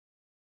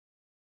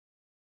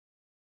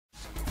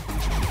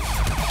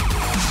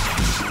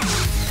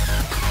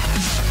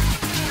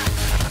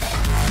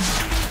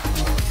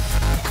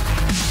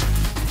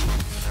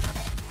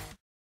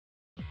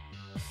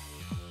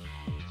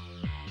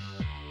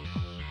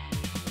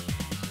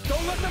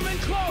Don't let them in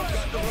close!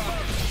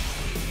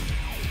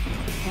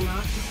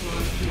 Cannot deploy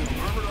here.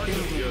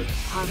 Building.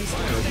 Harvest.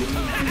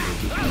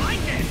 I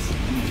like this!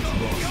 Go!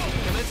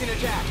 Commencing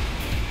attack.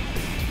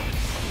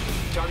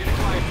 Target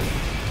acquired.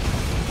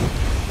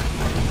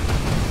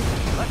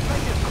 Let's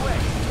make this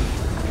quick!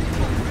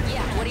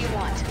 Yeah, what do you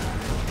want?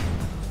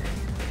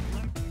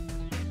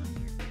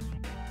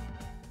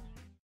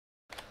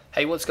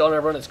 Hey, what's going on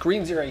everyone? It's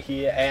Green Zero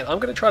here, and I'm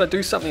going to try to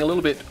do something a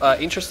little bit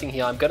interesting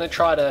here. I'm going to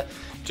try to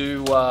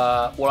do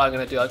what I'm going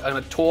to do. I'm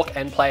going to talk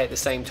and play at the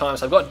same time.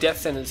 So I've got Death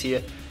Sentence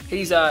here.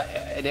 He's an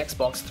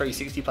Xbox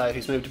 360 player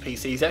who's moved to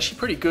PC. He's actually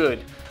pretty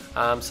good.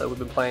 So we've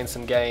been playing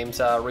some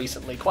games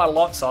recently, quite a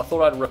lot. So I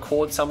thought I'd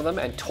record some of them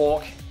and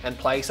talk and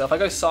play. So if I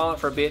go silent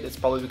for a bit, it's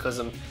probably because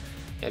I'm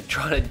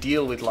trying to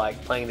deal with like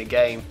playing the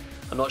game.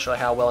 I'm not sure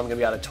how well I'm going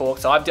to be able to talk.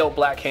 So I've dealt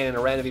Black Kane in a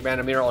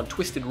random mirror on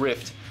Twisted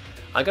Rift.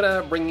 I'm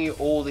gonna bring you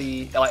all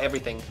the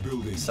everything.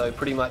 So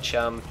pretty much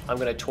I'm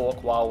gonna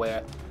talk while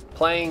we're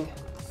playing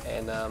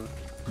and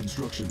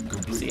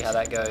see how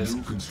that goes.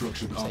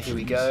 So here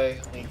we go.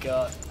 We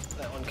got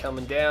that one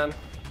coming down.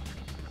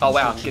 Oh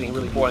wow, I'm getting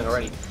really boring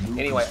already.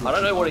 Anyway, I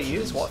don't know what he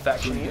is, what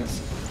faction he is.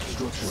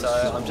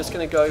 So I'm just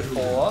gonna go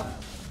for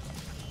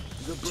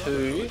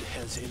 2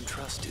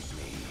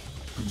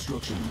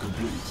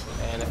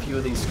 and a few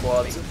of these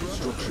squads.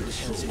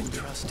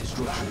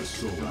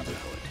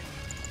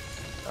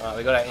 Alright,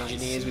 we got our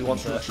engineers. We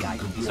want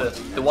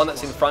the one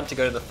that's in front to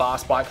go to the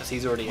fast bike because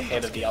he's already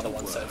ahead of the other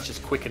one, so it's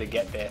just quicker to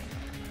get there.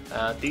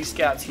 These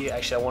scouts here,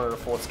 actually I wanted a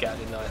 4th scout,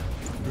 didn't I?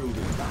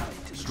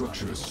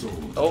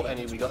 Oh,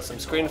 and we got some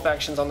screen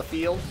factions on the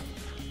field.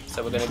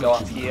 So we're going to go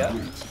up here.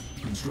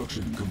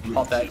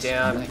 Pop that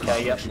down.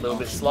 Okay, yep, a little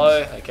bit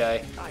slow.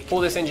 Okay, pull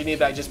this engineer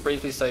back just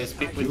briefly so he's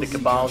bit with the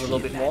cabals a little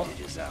bit more.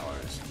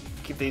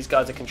 Give these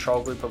guys a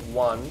control group of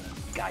 1.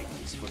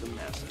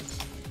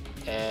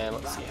 And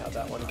let's see how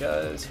that one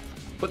goes.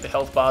 Put the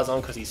health bars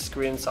on because he's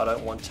screened, so I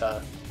don't want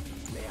to.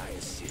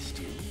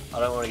 I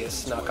don't want to get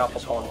snuck up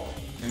upon.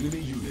 Enemy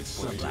units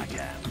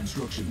sighted.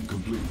 Construction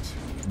complete.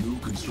 New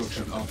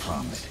construction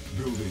options.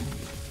 Building.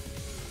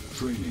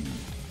 Training.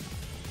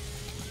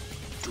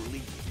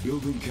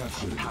 Building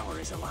captured. Power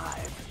is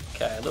alive.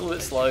 Okay, a little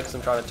bit slow because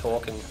I'm trying to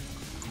talk and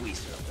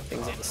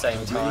things at the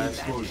same time.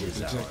 Exposure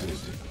detected.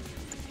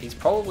 He's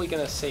probably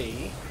going to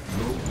see.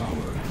 Low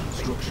power.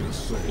 Structure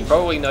sold. He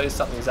probably knows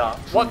something's up.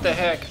 What the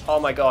heck? Oh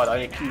my god, I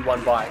only queued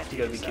 1 bike. You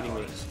gotta be kidding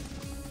me.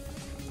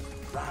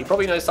 He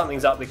probably knows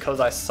something's up because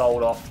I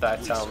sold off that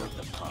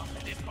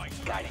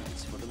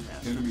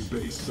Enemy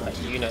base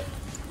sighted. unit.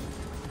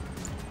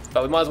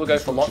 But we might as well go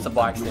for lots of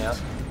bikes now.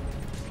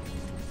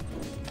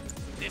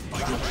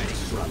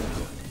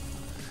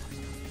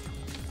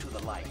 To the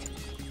light.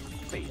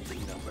 Faith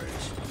in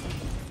numbers.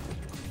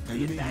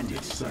 Enemy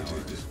units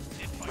sighted.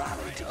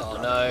 Oh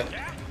no.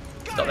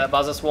 Stop that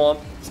buzzer swarm.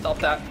 Stop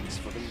that.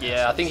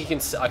 Yeah, I think he can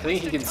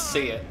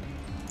see it.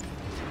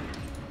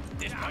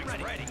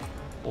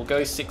 We'll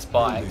go 6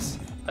 bikes.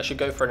 I should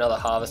go for another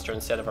harvester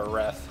instead of a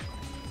ref.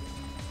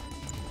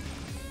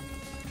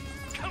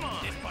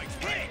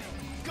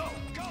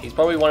 He's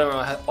probably wondering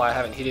why I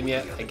haven't hit him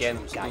yet. Again,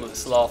 a little bit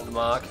slow off the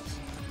mark.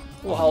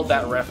 We'll hold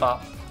that ref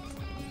up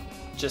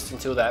just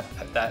until that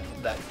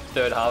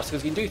 3rd harvester,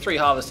 because you can do 3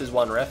 harvesters,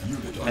 1 ref,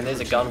 and there's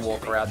a gun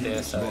walker out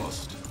there, so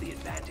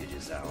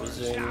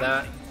resume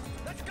that.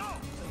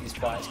 These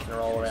bikes can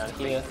roll around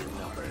here.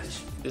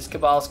 This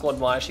Cabal squad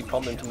might actually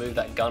prompt him to move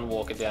that gun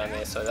walker down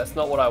there, so that's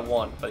not what I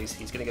want, but he's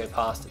going to go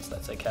past it, so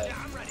that's okay.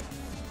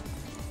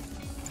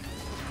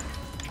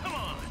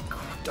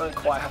 Don't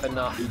quite have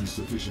enough.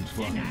 Insufficient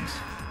funds.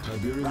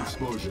 Tiberian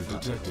exposure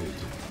detected.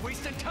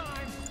 Wasting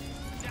time.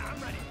 Yeah,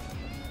 I'm ready.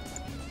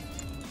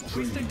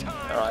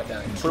 Alright,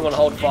 now put him on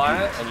hold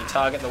fire, and you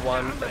target the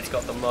one that's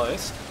got the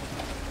most.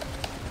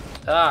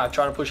 Ah, I'm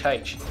trying to push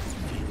H.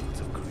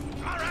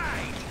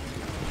 Alright.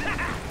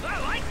 I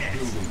like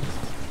this.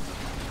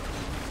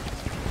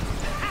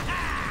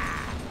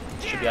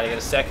 Should be able to get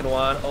a 2nd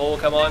one. Oh,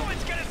 come on.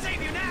 It's gonna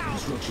save you now.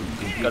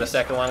 Got a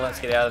 2nd one, let's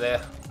get out of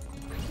there.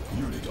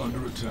 Unit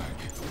under attack.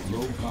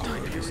 Low power.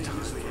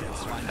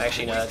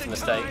 Actually, no, that's a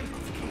mistake.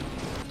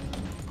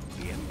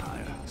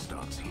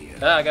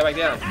 Ah, go back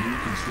down. New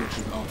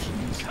construction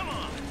options. Come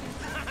on.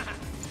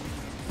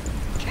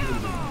 Kill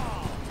them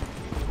all.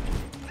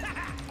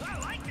 I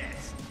like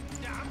this.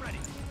 Yeah, I'm ready.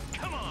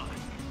 Come on.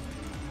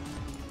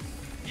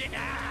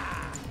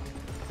 Yeah.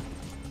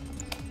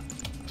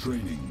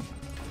 Training.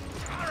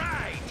 All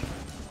right.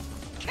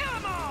 Kill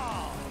them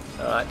all.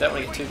 Alright, don't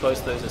want to get too close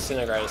to those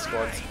disintegrator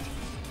squads.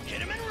 Hit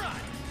him and run.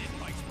 This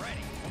bike's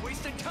ready. I'm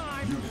wasting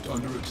time. Unit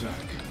under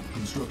attack.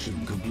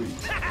 Construction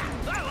complete.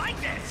 I like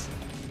this.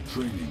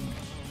 Training.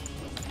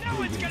 No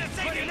one's gonna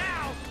save you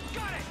now.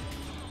 Got it.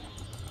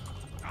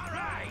 All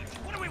right.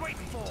 What are we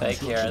waiting for? Take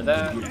care of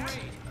that.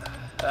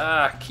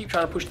 Ah, keep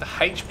trying to push the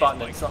H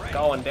button, it's not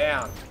going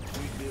down.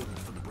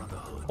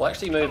 We'll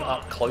actually move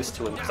up close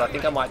to him because I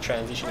think I might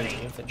transition into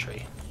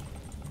infantry.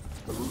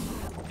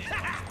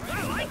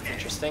 That's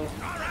interesting.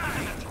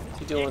 What's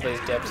he doing with those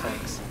Deb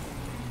tanks?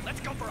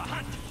 Let's go for a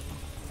hunt.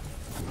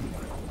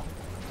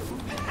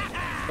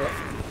 Oh,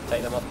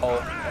 take them off whole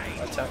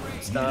attack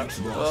stance.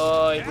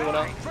 Oh, he's moving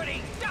up.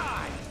 Pretty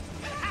die.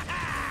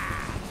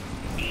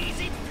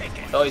 Easy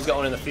picking. Oh, he's got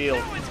one in the field.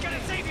 No one's gonna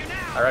save you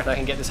now. I reckon I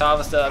can get this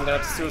harvester. I'm gonna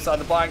have to suicide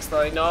the bikes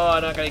though. No,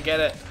 I'm not gonna get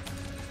it.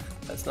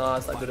 That's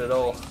not good at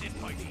all.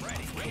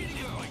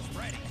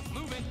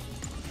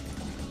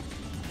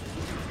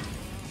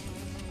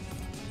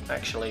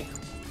 Actually.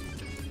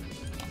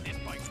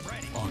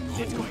 On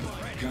hold.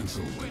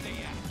 Cancel.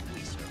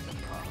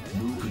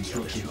 New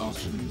construction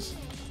options.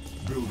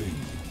 Building.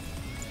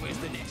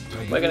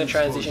 We're going to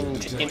transition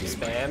to imp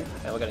spam,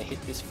 and we're going to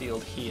hit this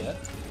field here.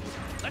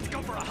 Let's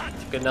go for a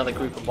hunt. Got another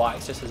group of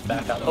bikes just as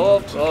backup.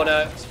 Oh, oh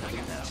no.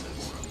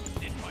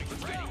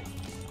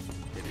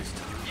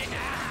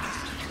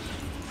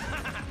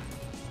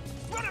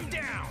 Run him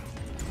down.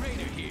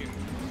 Raider here.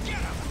 Get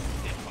him.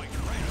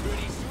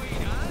 Pretty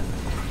sweet, huh?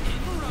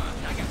 Run.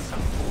 I got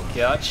something for you.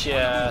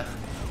 Gotcha.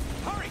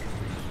 Hurry.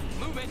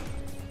 Move it.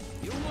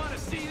 You want to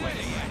see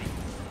this?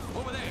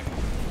 Over there.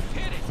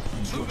 Hit it.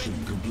 Construction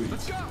complete.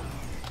 Let's go.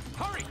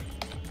 Hurry.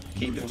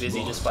 Keep him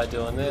busy just by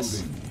doing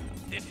this.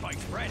 This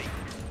bike's ready.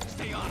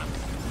 Stay on him.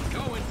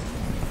 Going.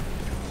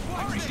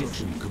 Hurry.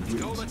 Construction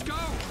complete. Go, let's go.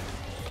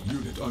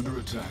 Unit under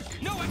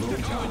attack. No Low extra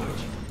tower.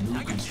 going.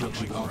 New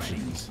construction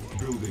options.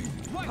 Building.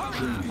 Hurry.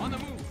 On the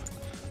Training.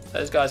 move.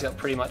 Those guys got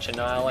pretty much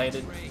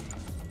annihilated.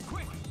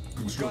 Quick.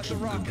 Construction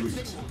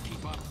complete.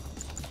 Keep up.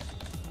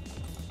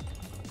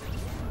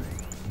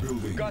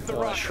 Building. Got the We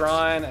want a rockets.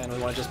 shrine, and we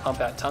want to just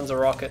pump out tons of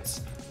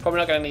rockets. Probably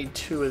not going to need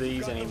 2 of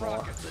these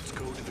anymore. Let's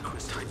go to the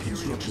crystal.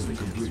 Construction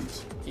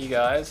complete. You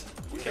guys,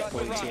 get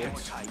points here.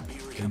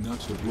 Cannot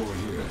deploy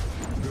here.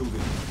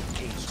 Building.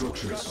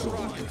 Structure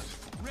sold.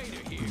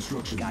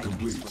 Construction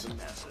complete.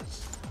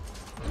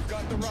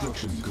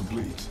 Construction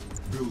complete.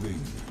 Building.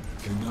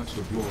 Cannot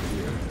deploy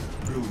here.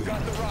 Building.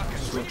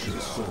 Structure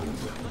sold.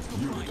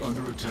 Unit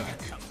under attack.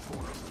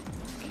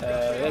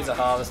 Okay, there's a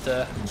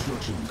harvester.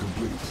 Construction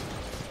complete.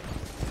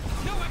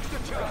 No extra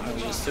charge.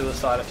 We just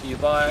suicide a few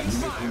bikes.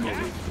 Unit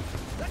promoted.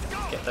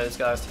 Get those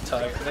guys to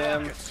target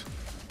them.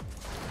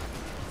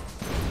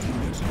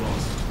 Unit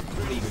lost.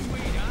 Building.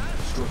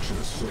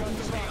 Structure sold.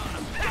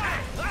 Hey,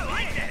 I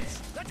like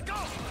this. Let's go.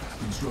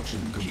 Construction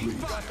complete.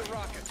 the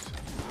rockets.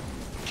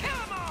 Kill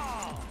them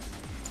all.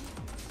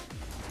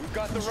 We've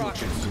got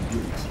Construction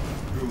complete.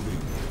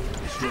 Building.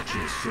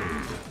 Structure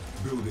sold.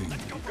 Building.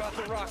 We've got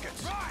the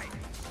rockets. Right.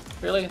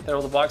 Really? They're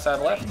all the bikes I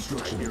have left?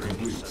 Construction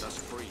complete.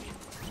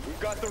 We've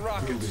got the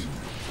rockets. Building.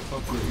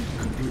 Upgrade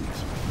complete.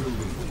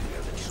 Building.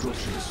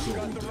 Structure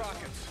sold.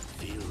 Rockets.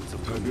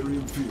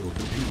 Tiberium field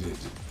depleted.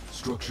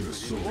 Structure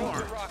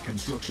sold.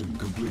 Construction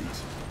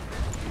complete.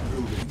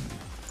 Building.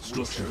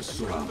 Structure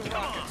sold.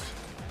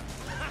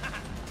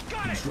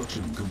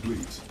 Construction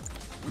complete.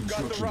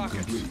 Construction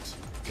complete.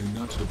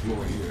 Cannot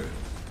deploy here.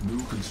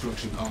 New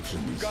construction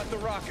options. Got the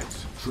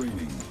rockets.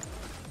 Training.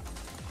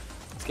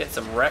 Let's get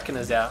some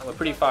reckoners out. We're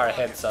pretty far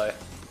ahead, so.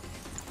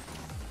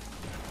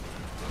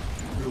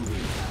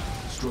 Building.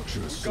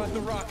 Structure sold.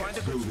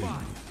 Building.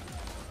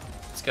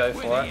 Let's go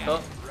for it.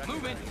 Oh,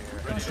 Move it.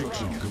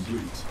 Construction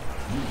complete.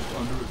 Unit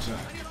under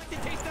attack.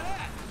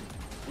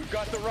 We've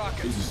got the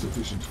rockets.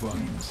 Insufficient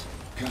funds.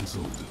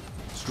 Cancelled.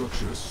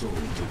 Structure sold.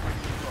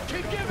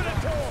 Keep giving it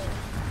to them.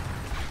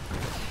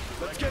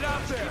 Let's get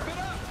out there.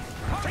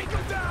 Take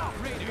them down.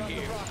 Raider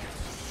here.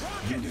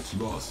 Unit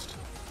lost.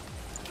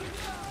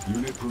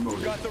 Unit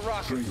promoted. Got the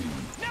rockets. Training.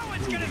 No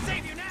one's gonna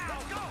save you now.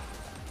 Go.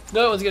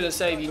 no one's going to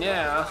save you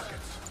now.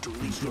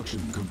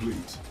 Construction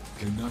complete.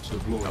 Cannot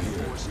deploy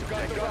here.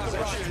 Got the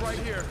rockets right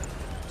here.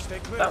 Stay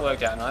clear. That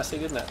worked out nicely,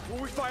 didn't it? Who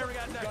are we firing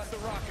at next? Got the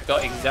rockets.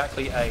 Got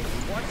exactly 8.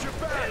 Watch your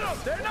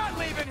back. They're not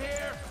leaving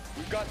here.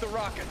 We've got the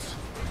rockets.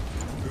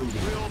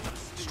 Building.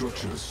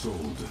 Structure sold.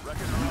 Unit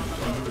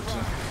under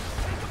attack.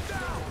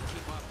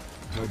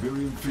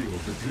 Tiberium field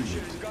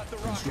depleted.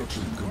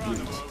 Construction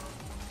complete.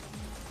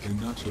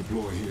 Cannot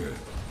deploy here.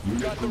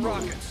 Unit Got the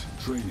promoted. rockets.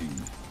 Training.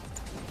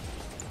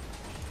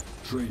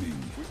 Training.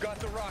 We've got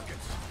the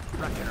rockets.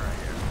 Reckoner right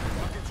here.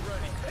 Rockets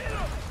ready. Hit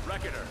 'em.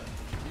 Reckoner.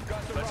 We've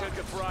got the rockets. Let's hit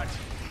the front.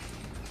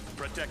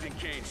 Protecting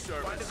Kane's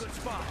service. Find a good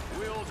spot.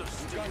 Wheels of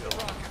steel. Got the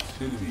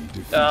rockets. Enemy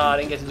defeated. Ah, I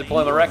didn't get to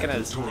deploy my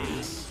reckoners.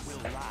 Victorious.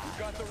 We've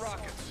got the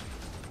rockets.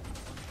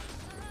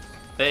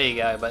 There you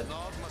go, but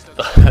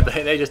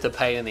they're just a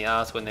pain in the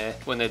ass when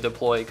they're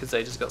deployed because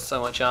they just got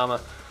so much armor.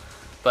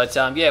 But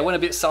yeah, went a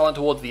bit silent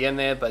towards the end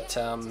there. But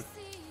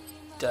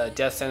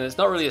Death Sentence,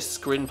 not really a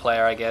screen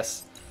player, I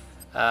guess.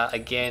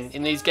 Again,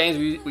 in these games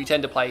we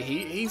tend to play.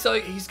 He's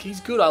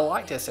good. I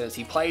like Death Sentence.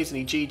 He plays and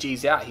he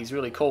GGs out. He's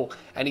really cool,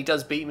 and he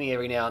does beat me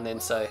every now and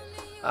then. So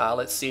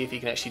let's see if he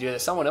can actually do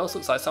that. Someone else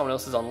looks like someone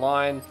else is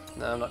online.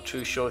 I'm not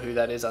too sure who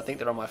that is. I think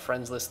they're on my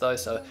friends list though.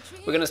 So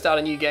we're gonna start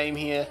a new game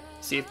here.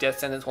 See if Death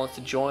Sentence wants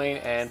to join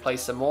and play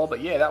some more. But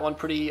yeah, that one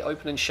pretty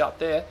open and shut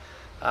there.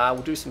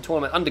 We'll do some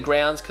tournament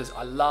undergrounds because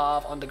I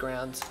love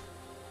undergrounds.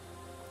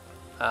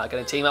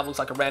 Gonna team up. Looks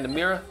like a random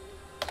mirror.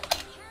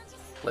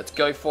 Let's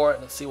go for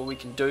it. Let's see what we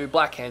can do.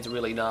 Black Hand's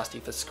really nasty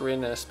for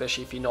Scrin,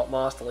 especially if you're not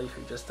Master Leaf,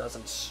 who just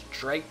doesn't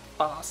straight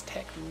fast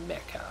tech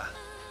mecha.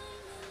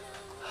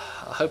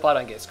 I hope I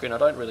don't get Scrin. I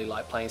don't really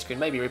like playing Scrin.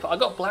 Maybe Reaper. I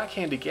got Black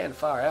Hand again.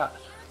 Far out.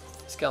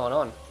 What's going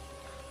on?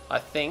 I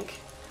think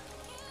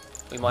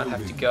we might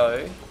have to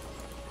go.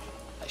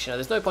 Actually, no,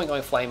 there's no point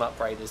going Flame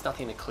Upgrade. There's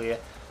nothing to clear.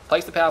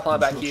 Place the power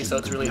plant back here, so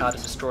it's really hard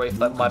to destroy. If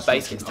my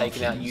base gets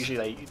taken out,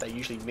 usually they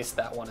usually miss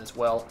that one as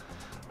well.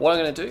 What I'm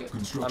going to do,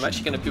 I'm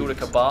actually going to build a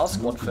Cabal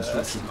squad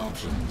first,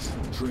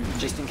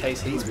 just in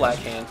case he's Black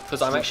Hand,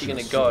 because I'm actually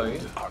going to go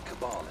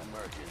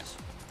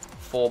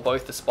for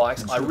both the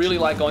spikes. I really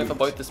like going for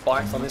both the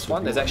spikes on this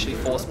one. There's actually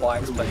 4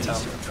 spikes, but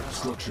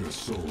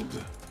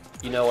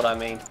you know what I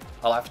mean.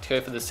 I'll have to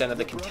go for the center of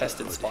the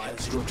contested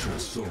spikes.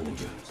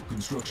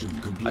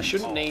 I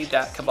shouldn't need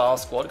that Cabal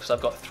squad because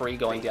I've got 3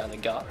 going down the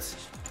guts,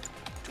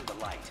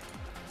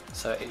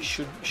 so it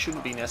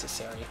shouldn't be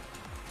necessary.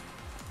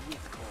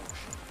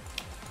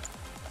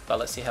 But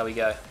let's see how we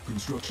go.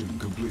 Construction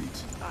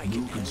complete.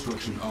 New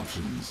construction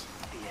options.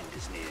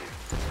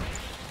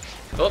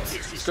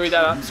 Oops, screwed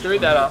that up,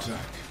 screwed that up.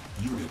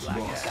 Unit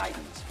lost.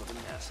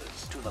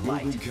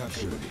 Building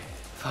captured.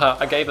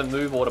 I gave a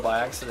move order by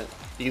accident.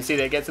 You can see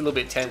that it gets a little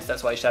bit tense,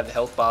 that's why you should have the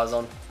health bars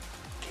on.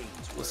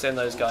 We'll send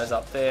those guys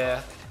up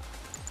there.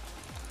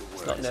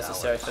 It's not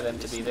necessary for them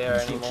to be there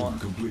anymore.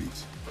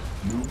 Complete.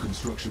 New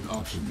construction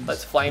options.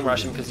 Let's flame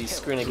rush him because he's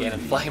Scrin again,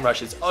 and flame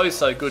rush is oh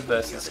so good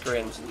versus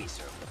Scrin.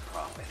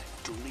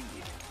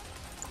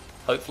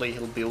 Hopefully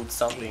he'll build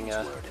something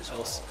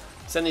else.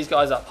 Send these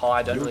guys up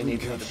high, don't really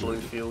need to the blue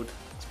field.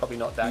 It's probably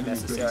not that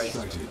necessary.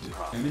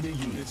 Enemy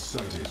units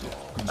sighted.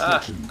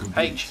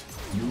 H.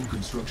 New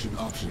construction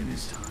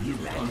options.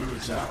 Unit under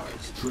attack.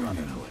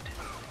 Training.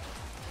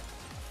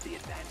 The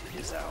advantage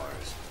is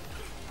ours.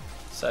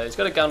 So he's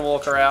got a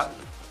Gunwalker out.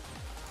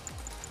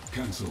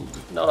 Cancelled.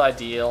 Not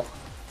ideal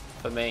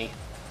for me.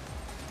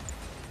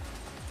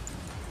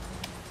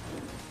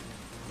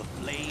 The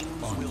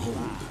flames On will hold.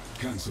 rise.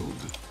 Cancelled.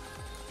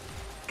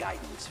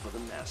 Guidance for the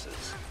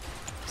masses.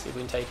 See if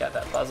we can take out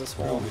that Buzzer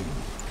Swarm. Building.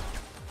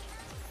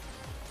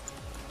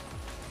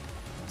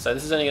 So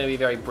this is only going to be a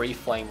very brief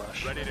flame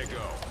rush. Ready to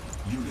go.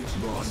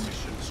 Unit lost.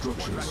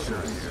 Structure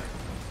sold.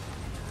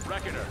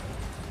 Reckoner,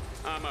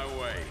 on my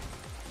way.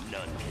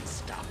 None can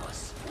stop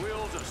us.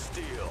 Wheels of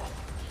steel.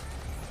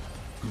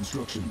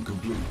 Construction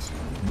complete.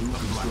 New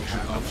construction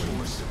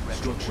options.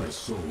 Structure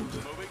sold.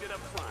 Moving to the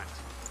front.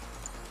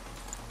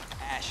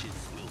 Ashes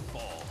will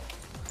fall.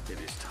 It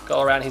is time.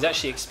 Go around, he's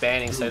actually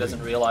expanding so he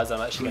doesn't realise I'm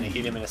actually going to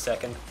hit him in a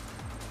second.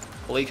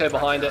 Eco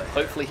behind it,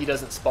 hopefully he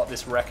doesn't spot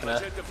this Reckoner.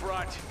 Hit the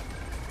front.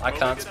 I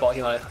can't spot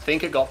him, I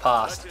think it got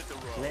past.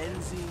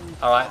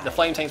 Alright, the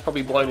Flame Tank's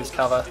probably blown his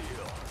cover.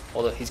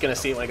 Or he's going to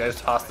see it when it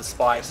goes past the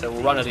spike, so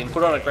we'll run it in.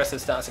 Put on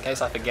aggressive stance in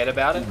case I forget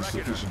about it.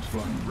 Insufficient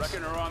funds.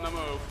 Reckoner on the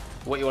move.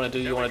 What you want to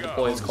do, you want to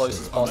deploy as close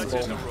as possible.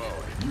 Let's hit the road.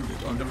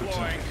 Unit under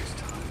attack.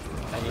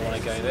 And you want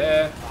to go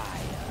there.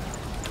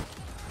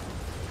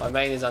 My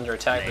main is under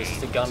attack, this is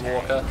the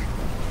Gunwalker.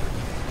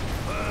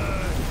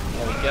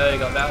 There we go,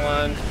 got that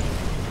one.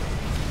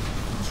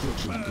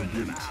 Construction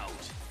complete.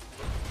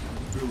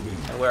 Building.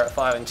 And we're at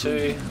 5 and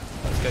 2.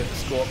 Let's go for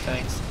Scorp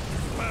Tanks.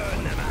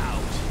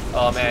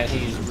 Oh man,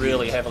 he's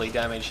really heavily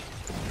damaged.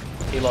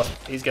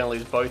 He's going to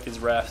lose both his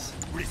refs.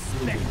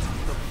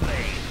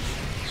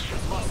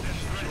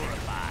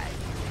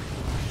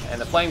 And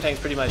the Flame Tank's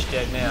pretty much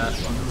dead now.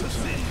 Under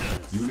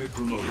attack. Unit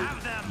promoted.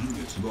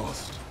 Unit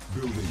lost.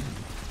 Building.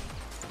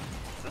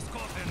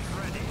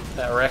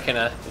 That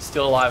Reckoner is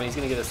still alive and he's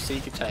going to get a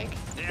Seeker Tank.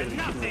 He's gotta be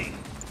kidding me.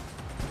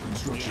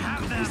 Construction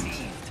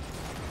complete.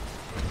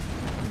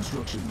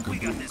 Construction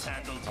complete.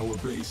 Our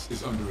base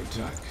is under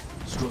attack.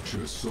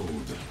 Structure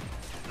sold.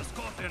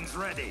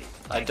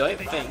 I don't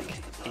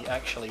think he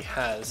actually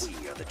has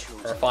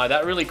a fire.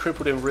 That really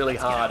crippled him really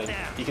hard, and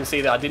you can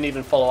see that I didn't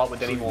even follow up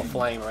with any more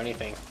flame or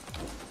anything.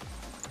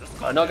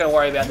 I'm not going to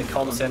worry about the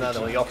comm center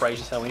or the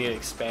operations center. We need to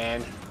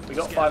expand. We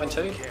got 5 and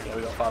 2? Yeah,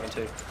 we got 5 and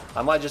 2.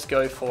 I might just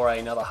go for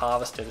another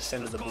harvester to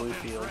send to the blue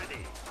field.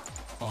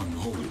 On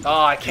hold.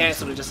 Oh, I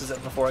cancelled it just as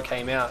before it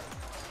came out.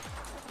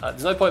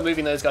 There's no point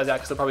moving those guys out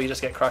because they'll probably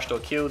just get crushed or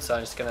killed, so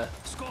I'm just going to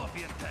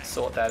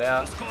sort that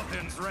out.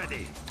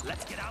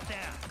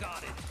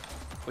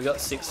 We got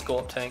 6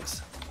 Scorp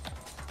Tanks.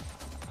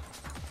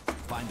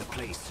 Find a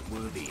place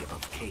worthy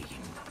of Kane.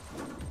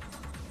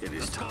 It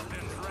is time.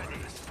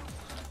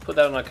 Put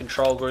that on a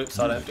control group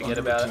so I don't forget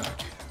about it.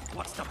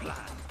 What's the plan?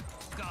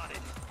 Got it.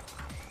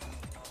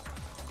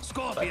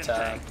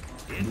 But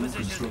New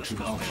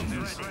construction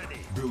options.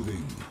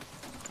 Building.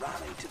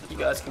 you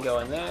guys can go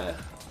in there.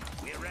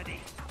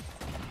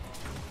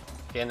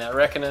 Again, that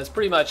Reckoner is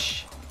pretty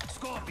much,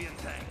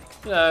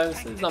 you know,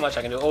 there's not much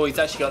I can do. Oh, he's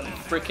actually got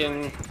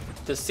freaking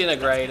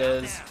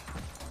disintegrators.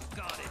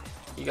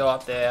 You go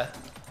up there,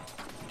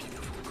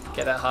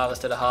 get that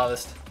harvester to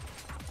harvest.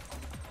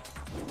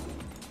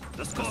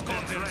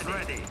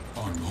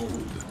 On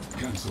hold.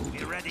 Cancelled.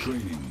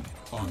 Training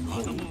on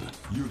hold.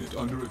 Unit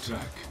under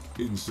attack.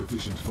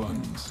 Insufficient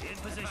funds.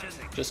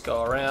 Just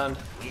go around.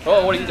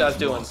 Oh, what are you guys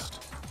doing?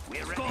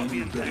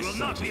 Enemy base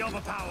sighted.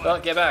 Well,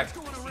 get back.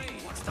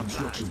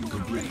 Construction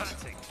complete.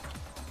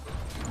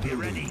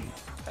 Building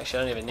Actually,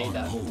 I don't even need on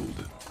that.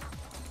 hold.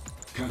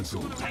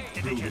 Cancelled.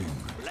 Building.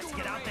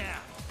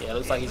 Yeah, it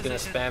looks like he's going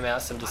to spam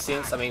out some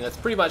descents. I mean, that's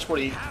pretty much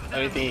what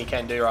only thing he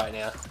can do right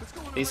now.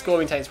 These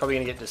Scorpion tanks probably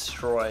going to get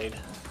destroyed.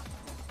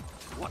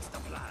 What's the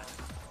plan?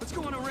 Let's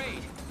go on a raid.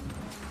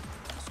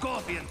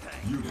 Scorpion tank.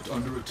 Unit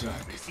under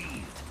attack.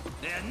 Received.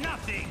 They're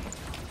nothing.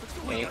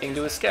 Anything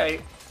to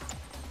escape.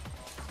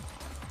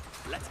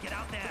 Let's get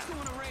out there. Let's go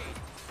on a raid.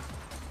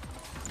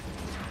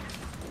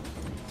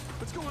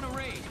 Let's go on a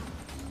raid.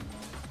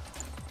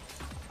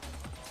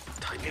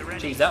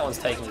 Geez, that one's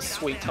taking a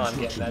sweet time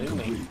getting that, isn't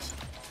he? Complete.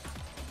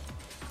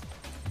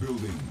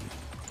 Building.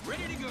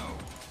 Ready to go.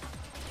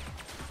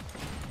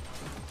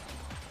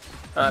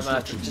 Alright, man, I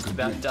have to just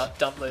about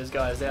dump those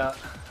guys out.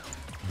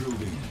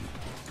 Building.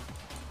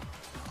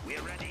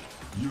 We're ready.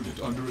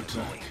 Unit under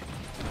attack.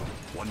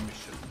 One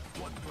mission,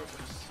 one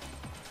purpose.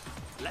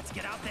 Let's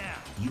get out there.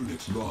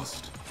 Unit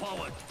lost.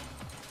 Forward.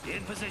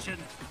 In position.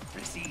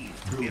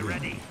 Received. Building. We're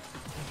ready.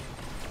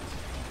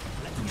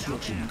 Let's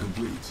Construction get out there.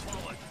 complete.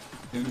 Forward.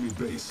 Enemy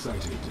base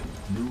sighted.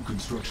 New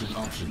construction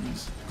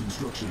options.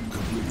 Construction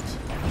complete.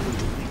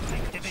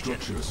 Building.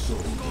 Structure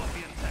sold.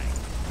 Scorpion tank.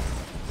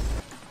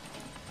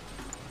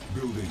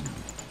 Building.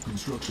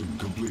 Construction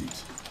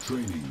complete.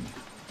 Training.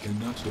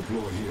 Cannot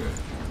deploy here.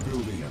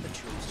 Building.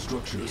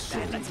 Structure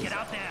sold. Let's get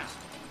out there.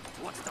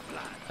 What's the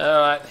plan?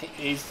 Alright,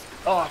 he's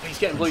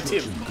getting blue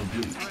tip. Construction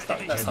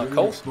complete. That's not Enemy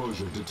cool.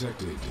 exposure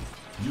detected.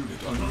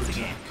 Unit under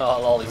attack. Oh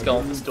lol, he's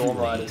going for Storm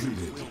Riders.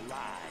 Completed.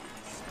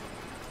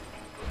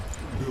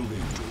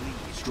 Building.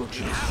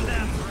 Structure Have sold.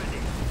 them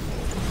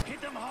ready.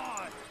 Hit them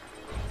hard.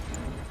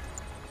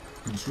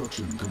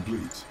 Construction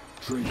complete.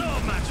 Training. No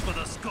match for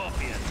the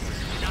Scorpion.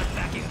 Not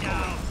backing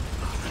down.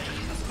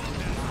 The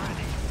Scorpion's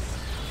ready.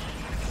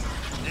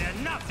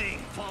 They're nothing.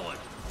 Forward.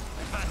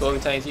 Advancing.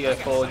 Scorpion tanks, you go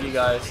forward, you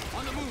guys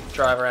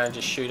drive around and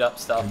just shoot up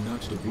stuff.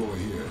 Cannot deploy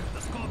here.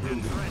 The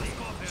Scorpion's Building. ready.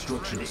 Scorpion's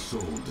Structure ready.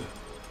 sold.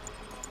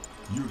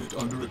 Unit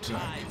under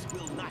attack.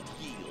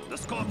 The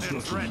Scorpion's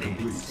Construction ready.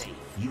 complete.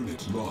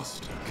 Unit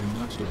lost.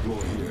 Cannot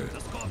deploy here. The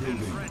Scorpion's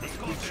Building. ready.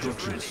 Scorpion's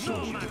Structure ready. No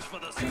sold. match for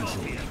the Cancelled.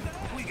 Scorpion.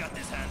 We got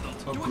this handled.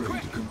 Do it quick.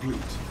 Upgrade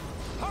complete.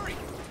 Hurry.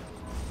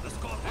 The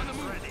Scorpion's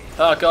ready.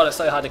 Oh god, it's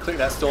so hard to click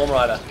that Storm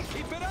Rider.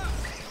 Keep it up.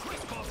 The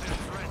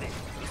Scorpion's ready.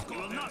 The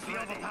Scorpion will not be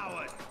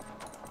overpowered.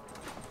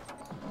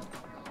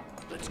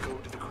 Let's go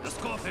to the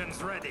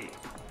Scorpion's ready.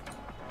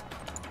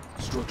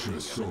 Structure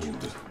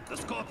sold. The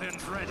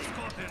Scorpion's ready.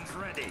 Scorpion's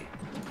ready.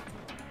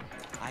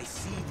 I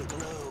see the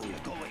glow.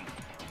 Going.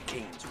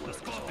 Kane's The work.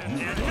 Scorpion's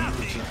Unit ready.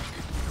 under attack.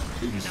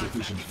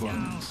 Insufficient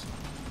funds.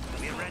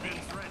 We're ready.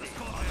 The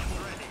Scorpion's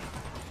ready.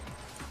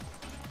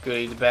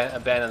 Good, he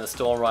abandoned the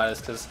Storm Riders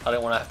because I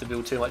don't want to have to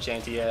build too much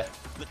anti-air.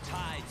 The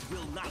tides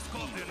will not The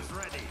Scorpion's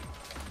ready.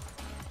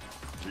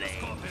 The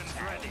Scorpion's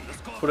ready. The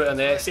Scorpion's Put it in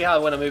there. See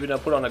how when I move it, I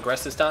put on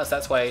aggressive stance.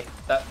 That's way.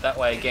 That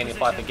way again.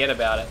 If I forget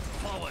about it,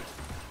 forward.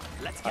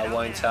 Let's get I out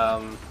won't. there.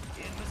 In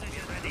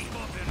position. Ready.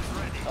 Scorpion's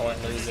ready. I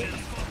won't lose it.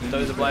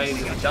 Dozer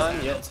Blaze, is it done?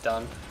 Yeah, it's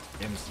done.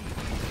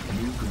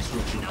 New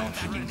construction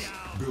options.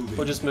 Building.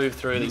 We'll just move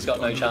through. He's got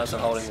no chance of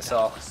holding this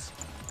off.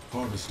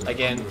 Harvester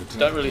Again, under attack.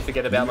 don't really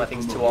forget about my Unit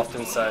things too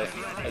promoted. often. So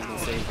as you can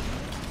see,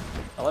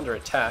 I'm under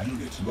attack.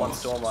 Unit One lost.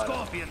 Storm Rider.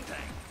 Scorpion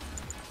tank.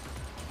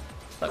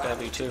 Not going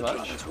to do too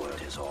much.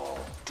 word is all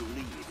to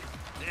lead.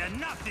 They're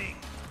nothing.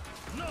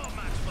 No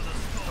match for the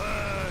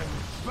Scorpion.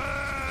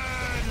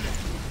 Burn!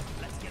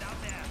 Let's get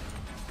out there.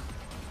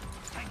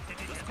 Tank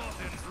division. The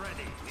Scorpion's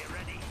ready. We're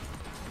ready.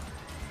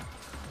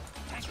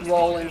 Tank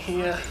Rolling division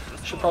here. ready.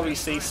 The Should probably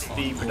Scorpion's cease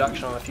ready. the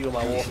production on a few of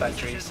my war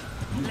factories.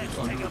 Unit Let's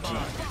under take 'em on.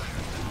 attack.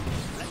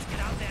 Let's get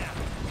out there.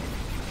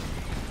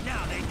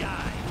 Now they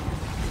die.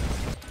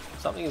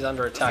 Something is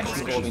under attack. The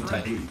Scorpion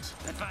tank. Complete.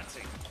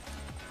 Advancing.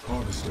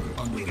 Harvester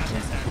under We got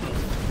this attack. handled.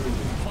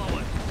 Building.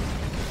 Forward.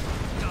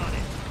 Got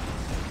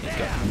it. He's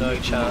got no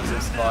chance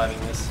of surviving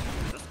this.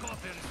 The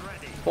Scorpion's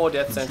ready. 4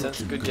 death sentence.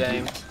 Construction Good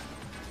game. complete.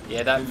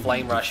 Yeah, that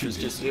flame rush was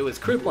just, it was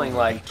crippling.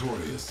 Like,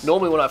 Victorious.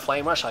 normally when I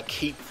flame rush, I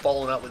keep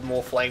following up with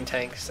more flame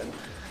tanks and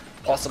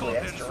possibly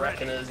extra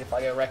reckoners if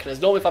I go reckoners.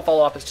 Normally if I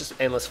follow up, it's just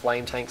endless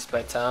flame tanks,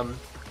 but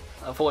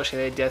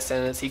unfortunately they're death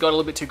sentence. He got a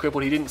little bit too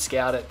crippled. He didn't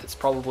scout it. It's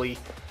probably,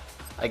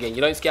 again, you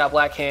don't scout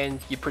Black Hand,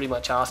 you're pretty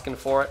much asking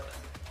for it.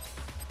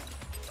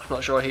 I'm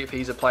not sure if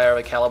he's a player of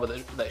a caliber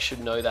that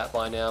should know that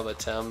by now,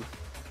 but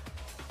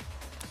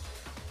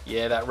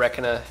yeah, that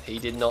Reckoner, he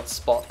did not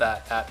spot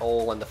that at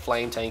all, and the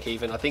flame tank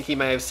even. I think he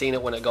may have seen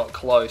it when it got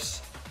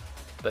close,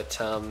 but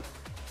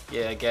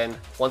yeah, again,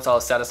 once I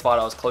was satisfied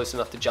I was close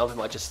enough to jump him,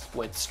 I just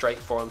went straight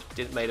for him,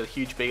 made a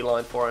huge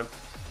beeline for him.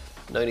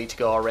 No need to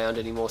go around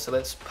anymore, so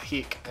let's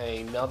pick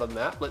another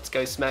map. Let's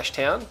go Smash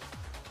Town,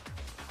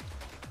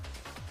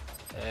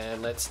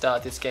 and let's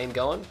start this game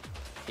going.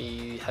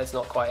 He has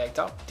not quite acted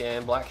up.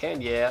 Damn Black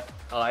Hand, yeah,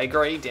 I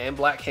agree, damn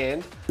Black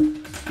Hand.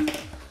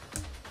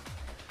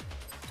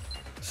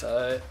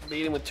 So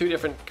beating with two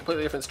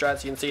completely different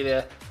strats. You can see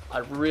there, I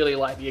really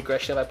like the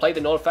aggression. If I play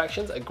the Nod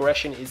factions,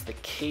 aggression is the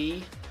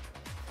key.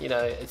 You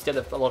know, instead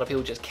of a lot of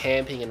people just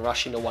camping and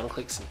rushing to one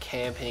clicks and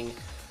camping,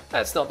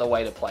 that's not the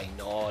way to play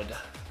Nod.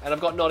 And I've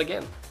got Nod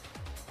again.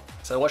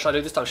 So what should I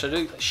do this time? Should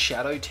I do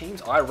shadow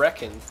teams? I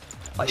reckon.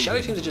 Like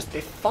shadow teams are just,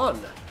 they're fun.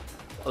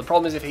 Well, the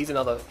problem is if he's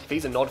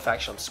a Nod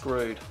faction, I'm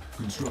screwed.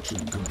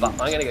 But I'm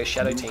going to go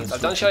shadow teams.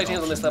 I've done shadow teams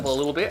on this level a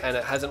little bit, and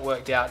it hasn't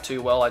worked out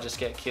too well. I just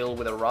get killed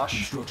with a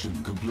rush.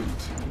 Construction complete.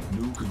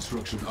 New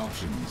construction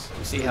options.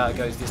 We'll see how it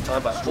goes this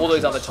time, but all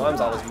those other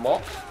times I was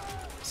mocked.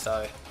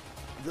 So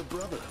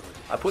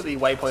I put the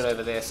waypoint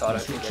over there so I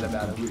don't forget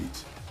about him.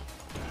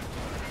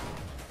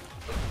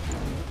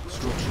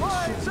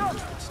 Structure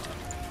sold.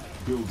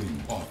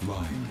 Building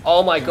offline.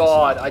 Oh my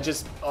god,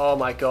 oh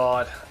my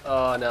god.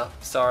 Oh no,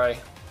 sorry.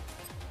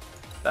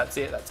 That's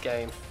it, that's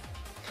game.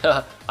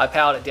 I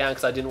powered it down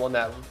because I didn't want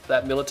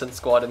that militant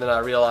squad, and then I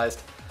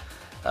realized,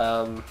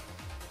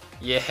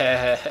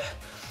 yeah.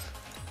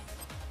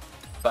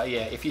 But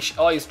yeah, if you,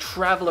 oh, he's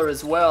Traveler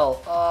as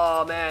well.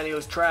 Oh man, he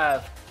was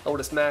Trav. I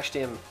would have smashed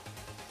him.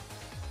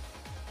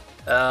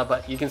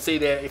 But you can see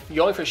there, if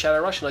you're going for a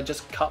Shadow Rush and I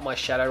just cut my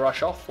Shadow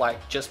Rush off,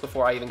 like just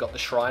before I even got the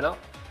Shrine up,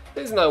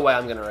 there's no way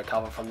I'm going to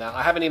recover from that.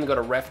 I haven't even got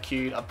a ref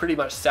queued. I pretty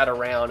much sat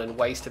around and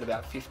wasted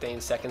about 15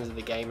 seconds of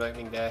the game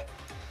opening there.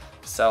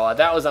 So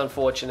that was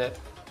unfortunate.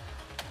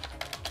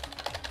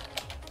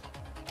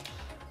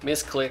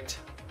 Misclicked.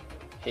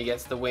 He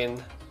gets the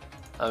win.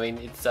 I mean,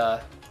 it's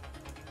 100%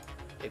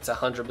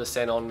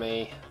 on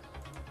me.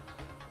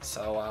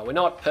 So we're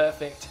not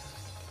perfect.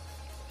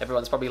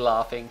 Everyone's probably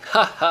laughing.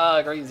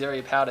 Haha, Green Zero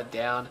powered it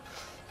down.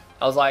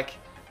 I was like,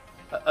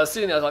 I was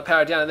sitting there, I was like,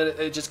 powered down, and then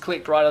it just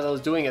clicked right as I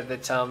was doing it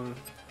that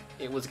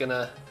it was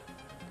gonna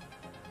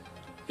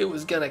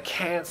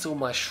cancel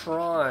my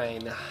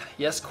shrine.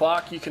 Yes,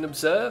 Quark, you can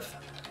observe.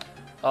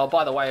 Oh,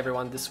 by the way,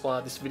 everyone, this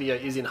video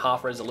is in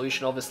half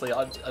resolution. Obviously,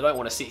 I don't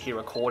want to sit here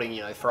recording,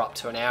 you know, for up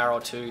to an hour or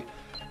two,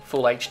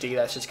 full HD.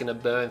 That's just gonna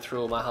burn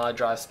through all my hard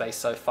drive space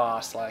so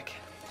fast. Like,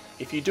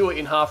 if you do it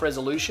in half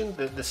resolution,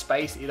 the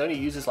space, it only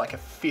uses like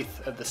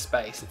 1/5 of the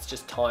space. It's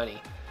just tiny.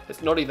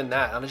 It's not even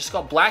that. And I just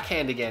got Black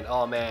Hand again.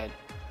 Oh man.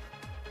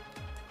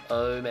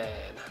 Oh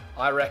man.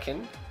 I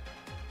reckon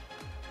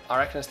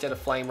instead of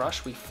Flame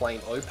Rush, we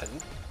Flame Open.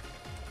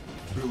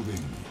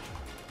 Building.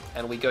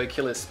 And we go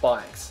kill his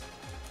spikes.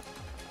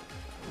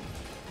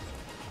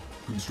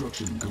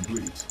 Construction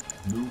complete.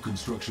 New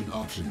construction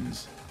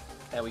options.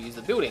 And we use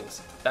the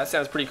buildings. That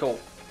sounds pretty cool.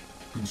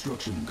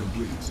 Construction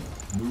complete.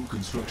 New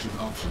construction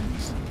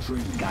options.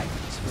 Training.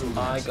 Guidance. Buildings.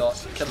 I got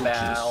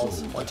cabals.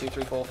 Sold. 1, 2,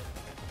 3, 4.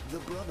 The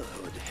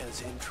Brotherhood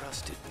has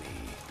entrusted me.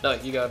 No,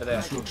 you go over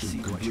there.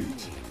 Construction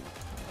complete.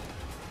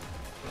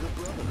 The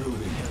Brotherhood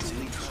Building. has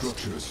entrusted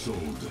Structure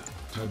sold.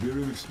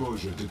 Tiberium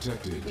exposure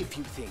detected. If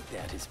you think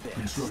that is best.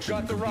 Construction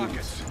Got the complete.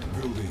 rockets.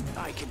 Building.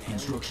 I can help.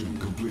 Construction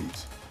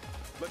complete.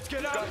 Let's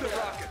get out the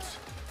rockets.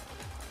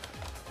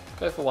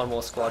 Go for one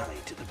more squad. Rally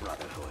to the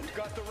Brotherhood.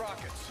 Got the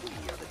rockets. We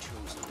are the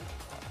chosen.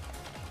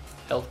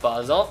 Health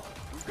bars up.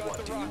 We've got What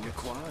the do you rockets.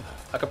 require?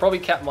 I could probably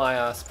cap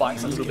my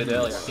spikes a little bit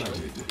earlier.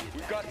 Sighted.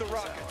 We've got the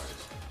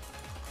rockets.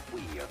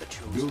 We are the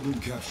chosen. Building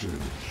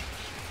captured.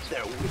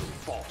 Their will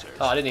falters.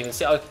 Oh, I didn't even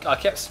see. I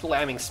kept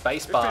slamming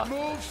spacebar If it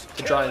moves,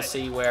 to try and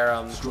see where.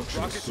 Structure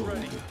Rockets sold.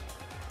 ready.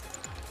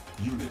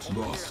 Unit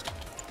lost.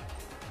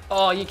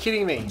 Oh, you're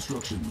kidding me.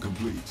 Construction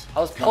complete. I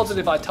was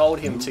positive I told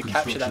him New to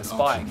capture that construction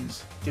spike.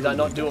 options. Did I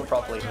not do it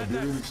properly?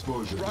 Tiberium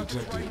exposure Rockets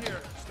right detected.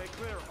 here. Stay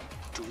clear of them.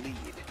 To lead.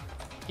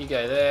 You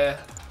go there.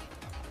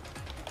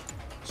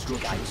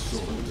 Structure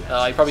sold.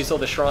 Oh, you probably saw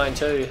the shrine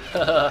too.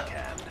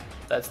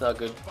 That's not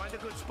good. Find a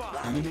good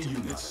spot. Enemy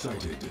units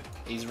sighted.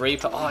 He's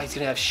Reaper. Oh, he's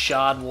gonna have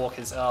Shard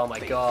Walkers. Oh my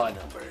god.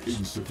 Numbers.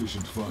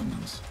 Insufficient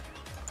funds.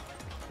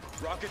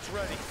 Rockets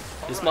ready.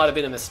 This might have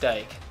been a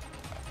mistake.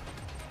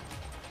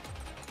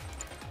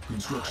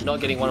 Construction Not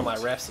getting one of my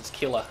complete. refs is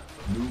killer.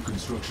 New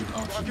construction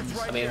options.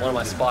 I mean, one of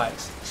my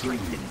spikes.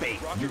 Training.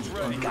 Bait. Rockets Unit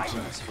ready. under Guidance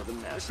attack. for the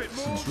If masses. it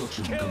moves,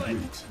 Construction kill it.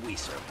 complete. We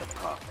serve the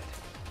prophet.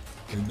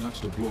 Cannot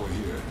deploy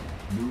here.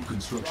 New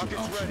construction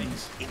Rockets ready.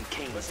 options. In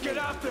Kane's Let's get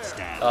name out we there.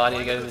 stand. Oh, I need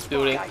to go to this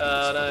building. Guidance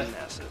Oh for no. the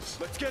masses.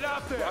 Let's get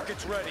out there.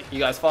 Rockets ready. You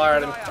guys fire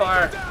at him.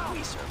 Fire.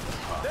 We serve the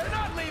prophet. They're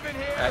not leaving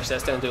here. Actually,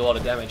 that's gonna do a lot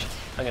of damage.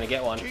 I'm gonna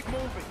get one. Keep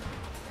moving.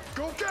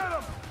 Go get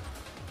them.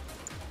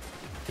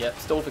 Yep,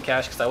 stalled for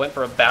cash because I went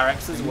for a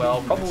barracks as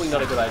well. Probably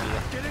not a good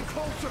idea. Getting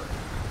closer.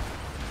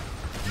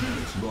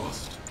 Units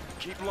lost.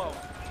 Keep low.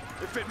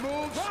 If it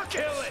moves,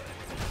 kill it.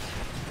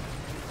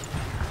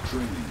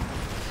 Training.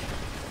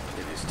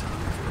 It is time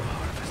for a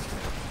harvest.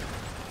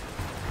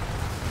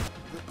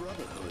 The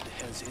Brotherhood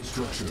has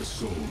Structure entrusted.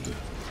 sold.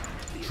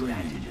 The Training.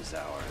 advantage is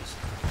ours.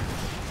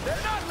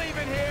 They're not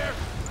leaving here.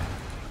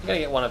 I'm gonna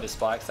get one of his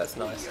spikes. That's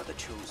We nice. are the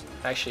chosen.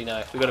 Actually,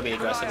 no. We've got to be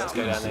aggressive. Let's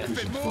go down there.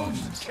 Insufficient If it moves,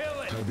 funds.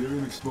 kill it.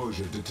 Tiberium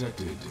exposure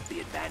detected. The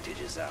advantage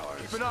is ours.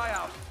 Keep an eye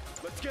out.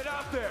 Let's get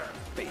out there.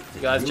 Faith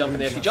You guys jump in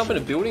there. If you jump in a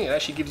building, it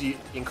actually gives you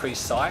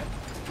increased sight.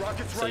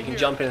 Rockets So right you can here.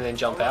 jump in and then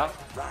jump out.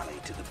 Rally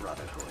to the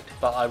Brotherhood.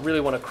 But I really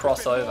want to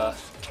cross over.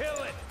 Kill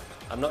it.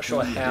 I'm not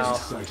sure how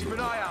Sighted. Keep an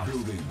eye out.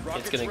 Building.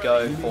 it's going to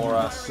go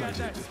for...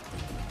 Sighted.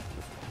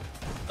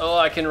 Oh,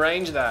 I can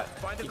range that.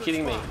 Find a You're good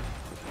kidding me. spot.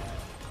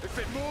 If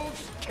it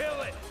moves,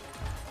 kill it.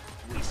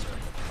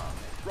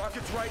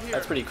 Rockets right here.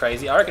 That's pretty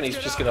crazy. I reckon he's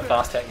just going to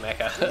fast tech Who we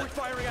mecha.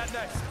 firing at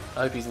next?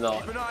 I hope he's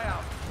not. Keep an eye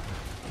out.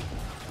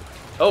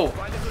 Oh,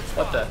 Find a good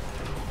what spot.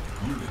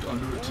 the? Unit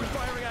under Who we attack.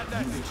 firing at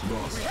next?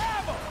 Unit lost. We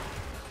have him.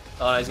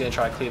 Oh, no, he's going to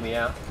try to clear me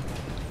out.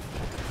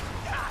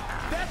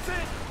 That's it.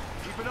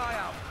 Keep an eye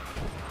out.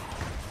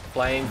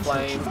 Flame,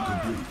 flame.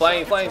 Complete.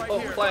 Flame, flame. Right Oh,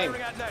 here. flame.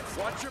 Firing at next.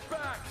 Watch your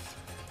backs.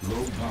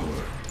 Low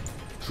power.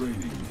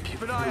 Training.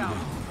 Keep an eye out.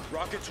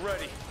 Rockets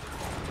ready.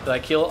 Did I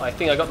kill? I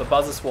think I got the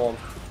buzzer swarm.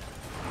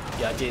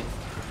 Yeah, I did.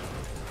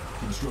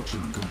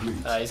 Construction complete.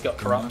 He's got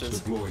Cannot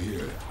corruptors. deploy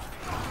here.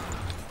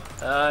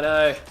 Oh,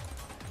 no.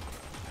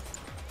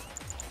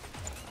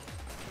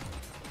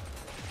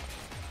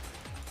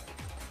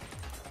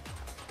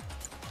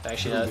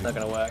 Actually, no, it's not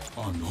going to work.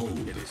 On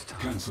hold.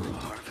 Cancelled.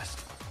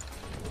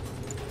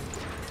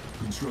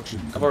 Construction.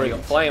 I've already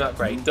got flame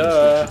upgrade. No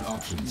Duh. construction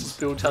options.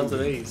 Build tons of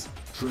these.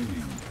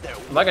 Training.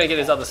 Am I going to get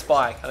his other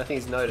spike? I don't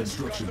think he's noticed.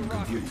 Construction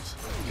complete.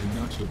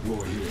 Cannot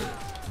deploy here.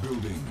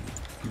 Building.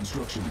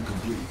 Construction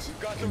complete.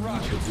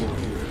 Cannot deploy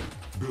here.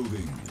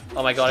 Building.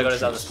 Oh my god, I got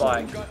his other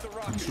spike. Got the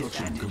rockets.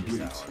 Construction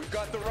complete. We've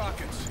got the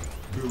rockets.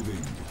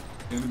 Building.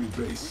 Enemy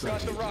base got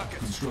the sighted. rockets.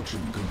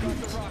 Construction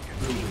complete. rockets.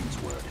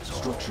 Building.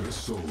 Structure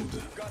sold.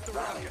 Got the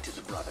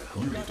rockets.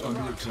 Unit under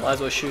attack. Might as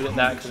well shoot at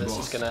that because it's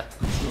just going to...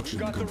 Construction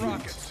Got the complete.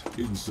 rockets.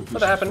 Insufficient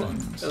What happened?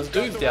 funds. There was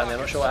dudes down there.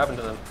 I'm not sure what happened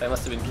to them. They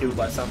must have been killed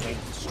by something.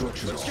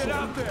 Structure Get sold.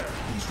 out there.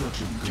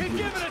 Construction Keep complete.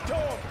 giving it to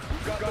him.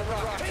 Got the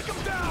rockets. Take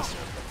him down.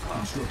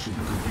 Construction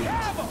complete.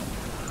 Have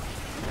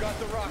him. Got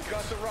the rockets.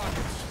 Got the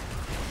rockets.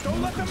 Don't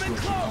No let them in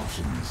construction close.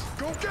 options.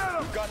 Go get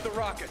him. Got the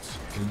rockets.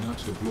 Cannot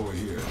deploy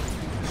here.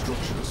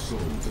 Structure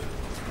sold.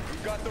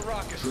 Got the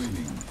rockets.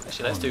 Training.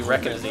 Actually, let's do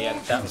Reckon at the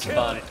end. That was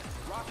fun.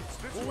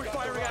 Who we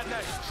firing at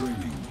next?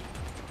 Training.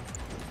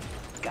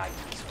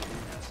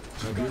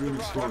 Tiberium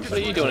explosion. What are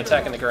you doing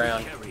attacking the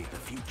ground? Carry the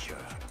future.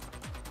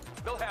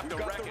 They'll have to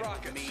reckon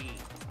with me.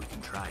 We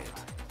can try it.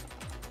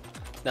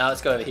 Now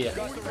let's go over here.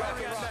 Got the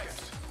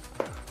rockets.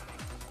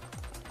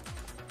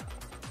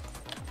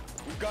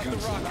 We've got the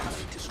Cancelled.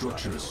 rockets.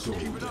 Structure sold.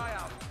 Keep an eye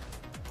out.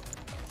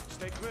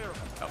 Stay clear of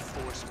them. A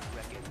force to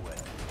reckon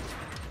with.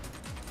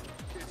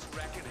 It's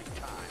reckoning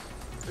time.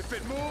 If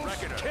it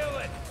moves, kill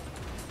it.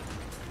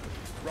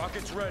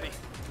 Rockets ready.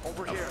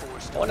 Over here.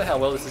 I wonder how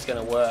well this is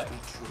going to work.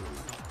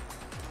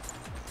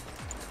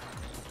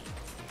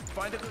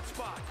 Find a good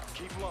spot.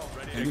 Keep low.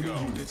 Ready to Enemy go.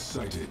 unit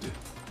sighted.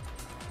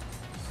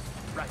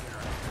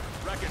 Reckoner.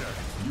 Reckoner.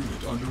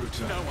 Unit under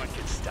attack. No one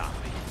can stop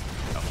me.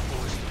 A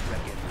force to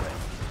reckon with.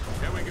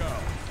 Here we go.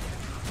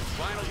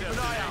 Final Keep an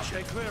eye out.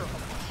 Stay clear of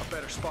them. A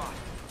better spot.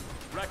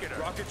 Reckoner.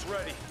 Rockets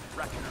ready.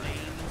 Reckoner.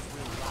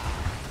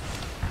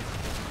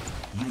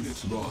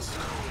 Unit lost.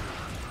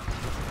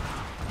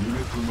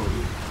 Unit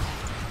promoted.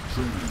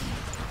 Training.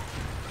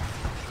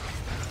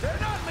 They're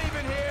not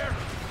leaving here.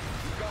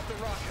 We got the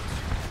rockets.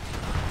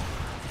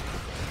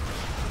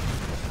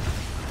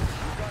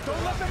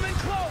 Don't let them in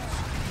close.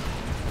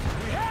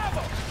 We have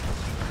them.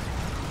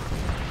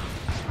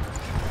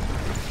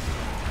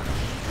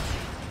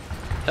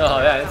 Oh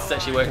yeah, it's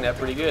actually working out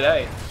pretty good,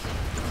 eh?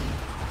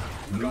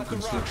 No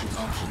construction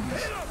options.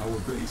 Our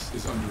base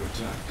is under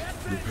attack.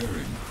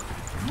 Repairing.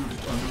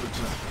 Unit under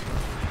attack.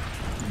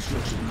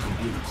 Construction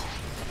complete.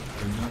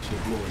 Cannot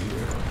deploy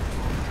here.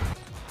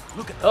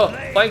 Oh,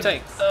 flame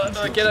tank!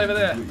 No, get over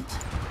there! Complete.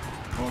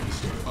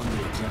 Harvester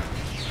under attack.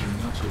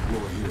 Cannot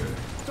deploy here.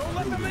 Don't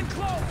let them in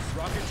close.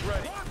 Rockets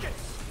ready.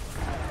 Rockets.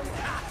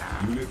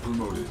 Unit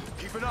promoted.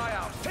 Keep an eye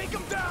out. Take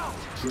them down.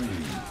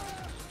 Training.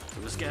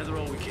 Let's gather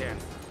all we can.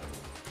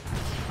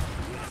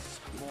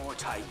 More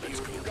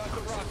Tiberium. Got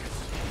the rockets.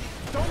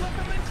 Don't let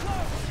them in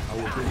close.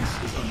 Our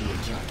base is under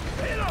attack.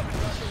 Hit them. Got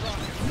the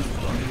rockets.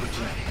 Unit under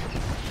attack.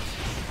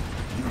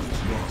 Unit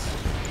lost.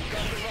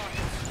 Got the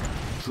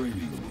rockets.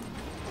 Training.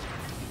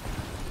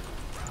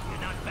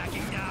 You're not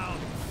backing down.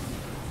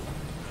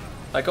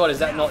 My god, is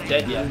that not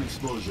dead yet? Ion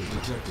exposure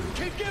detected.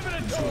 Keep giving it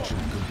to Construction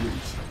them.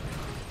 complete.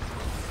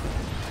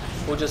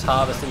 We'll just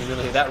harvest in the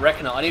middle here. That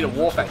Reckoner, I need a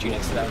war factory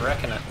next to that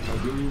Reckoner.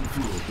 Tiberium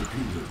fuel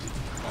depleted.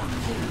 On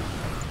hold.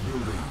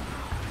 Building.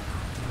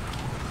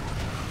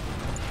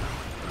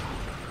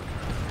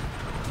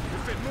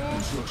 If it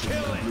moves, Construction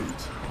kill it.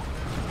 complete.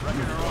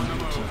 Reckoner on the Under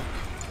move. attack.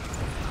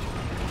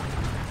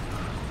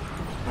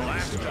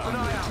 Harvester Keep an under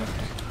eye out. attack.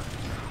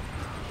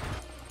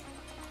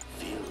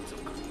 Fields of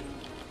green.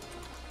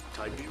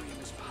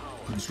 Tiberium is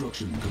power.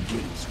 Construction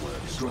complete.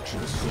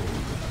 Structure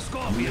sold.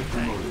 Scorpion Unit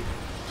tank. promoted.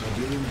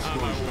 Tiberium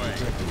explosion way.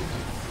 detected.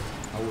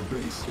 Our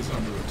base is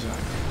under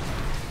attack.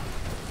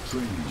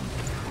 Training.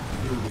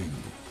 Building.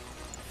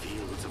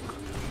 Fields of green.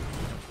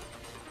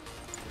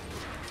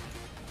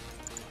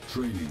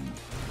 Training.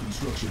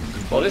 Construction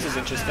complete. Well, this is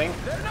interesting.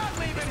 They're not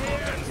leaving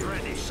here.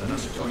 Ready.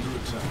 Unit under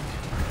attack.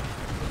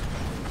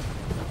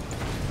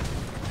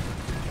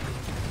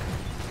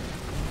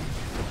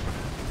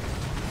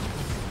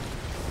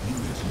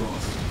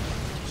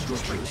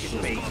 Structure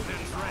sold.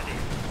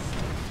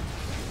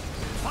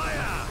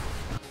 Fire!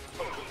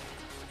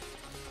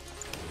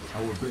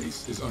 Our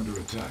base is under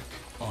attack.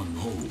 On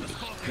hold.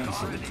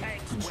 Cancelled.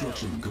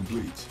 Construction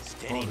complete.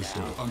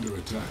 Harvester under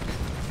attack.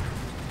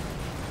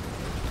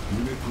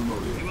 Unit We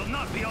promoted. will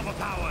not be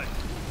overpowered.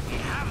 We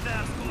have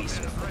their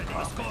scorpions ready.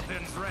 The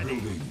scorpions ready.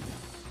 Building.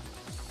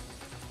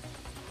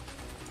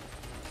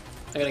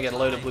 I'm gonna get a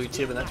load of blue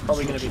tib, and that's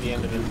probably gonna be the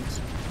end of it.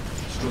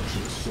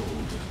 Structure sold.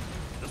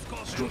 The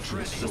scorpions Structure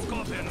ready. The sold.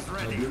 scorpions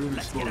ready. Tiberium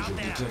Let's get out exposure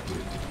there. detected.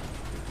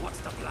 What's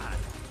the plan?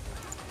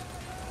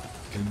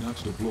 Cannot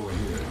deploy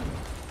here.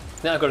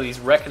 Now I've got these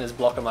reckoners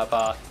blocking my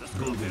path. The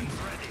Building. scorpions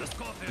ready. The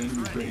scorpions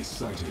Enemy ready. base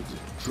sighted.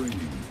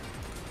 Training.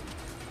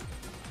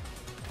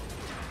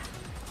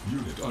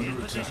 Unit In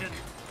under position. attack.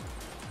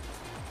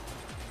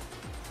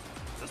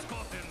 The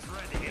scorpions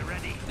ready. Get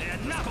ready. They're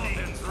nothing.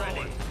 Scorpions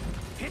ready.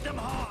 Hit them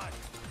hard.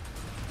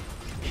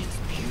 It's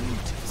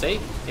beautiful. See,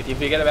 if you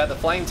forget about the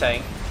flame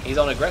tank, he's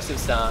on aggressive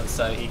stance,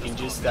 so he can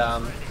just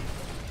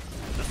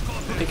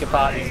pick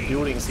apart these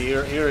buildings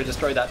here. Here,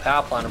 destroy that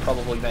power plant, and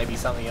probably maybe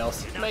something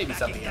else. Maybe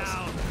something else.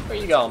 Where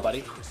are you going,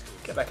 buddy?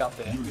 Get back up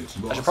there. Unit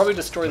I lost. should probably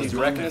destroy these Tiberium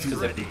reckoners because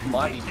they complete.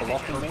 might be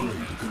blocking me.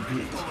 Upgrade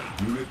complete.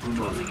 Unit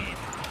promoted. Unit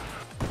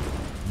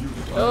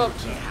Oh. under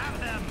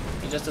attack.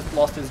 He just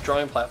lost his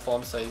drone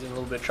platform, so he's in a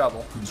little bit of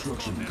trouble.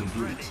 Construction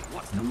complete.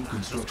 New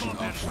construction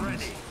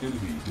options. Enemy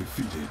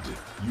defeated.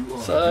 You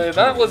are So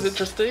that was victorious.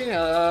 interesting.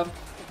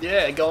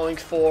 Yeah, going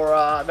for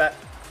that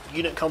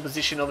unit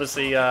composition.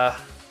 Obviously, I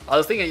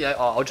was thinking, yeah,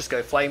 oh, I'll just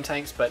go flame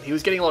tanks, but he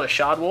was getting a lot of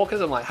shard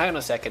walkers. I'm like, hang on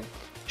a second,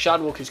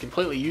 shard walkers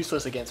completely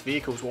useless against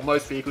vehicles. Well,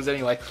 most vehicles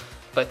anyway.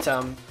 But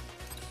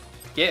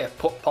yeah,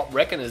 pop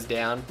reckoners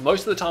down.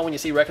 Most of the time when you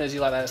see reckoners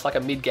like that, it's like a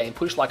mid-game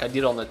push, like I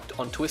did on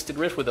Twisted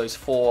Rift with those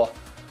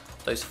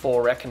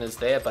four reckoners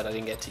there, but I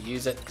didn't get to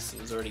use it because he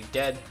was already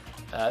dead.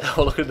 Oh,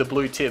 look at the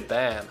blue tip,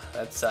 bam!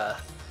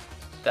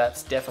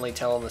 That's definitely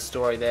telling the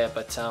story there.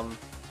 But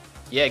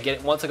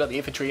yeah, once I got the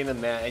infantry in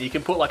them, man, and you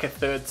can put like a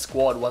third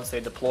squad once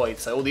they're deployed.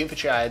 So all the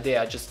infantry I had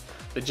there, just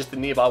the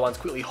nearby ones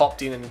quickly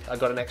hopped in, and I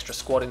got an extra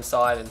squad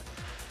inside, and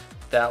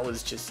that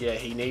was just, yeah,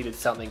 he needed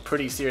something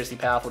pretty seriously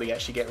powerful to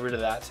actually get rid of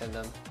that. And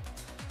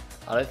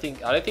I don't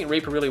think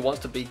Reaper really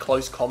wants to be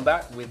close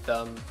combat with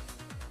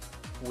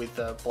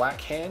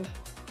Black Hand.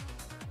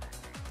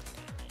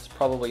 It's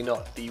probably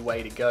not the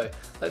way to go.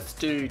 Let's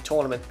do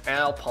Tournament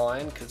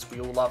Alpine because we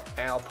all love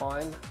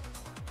Alpine.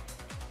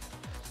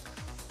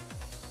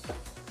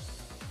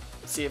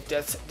 Let's see if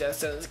Death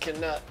Sentence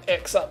can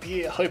X up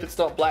here. Hope it's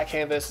not Black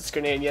Hand versus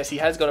Grenade. Yes, he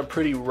has got a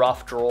pretty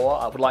rough draw.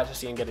 I would like to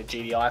see him get a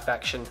GDI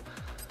faction.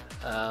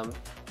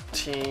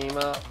 Team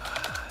up,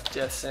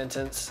 Death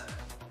Sentence.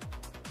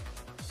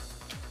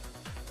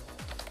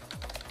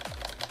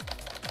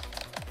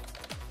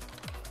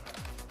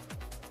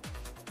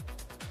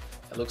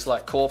 It looks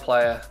like core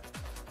player.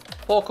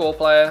 Poor core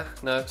player.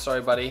 No,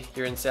 sorry buddy,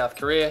 you're in South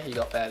Korea, you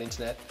got bad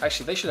internet.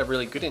 Actually, they should have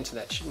really good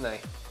internet, shouldn't they?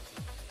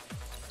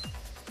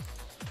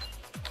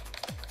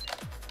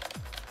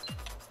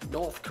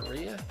 North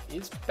Korea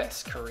is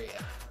best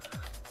Korea.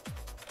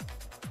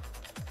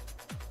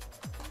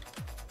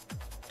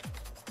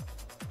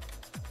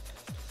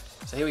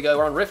 So here we go,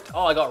 we're on Rift.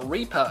 Oh, I got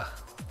Reaper.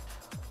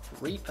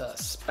 Reaper,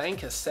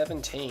 Spanker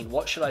 17.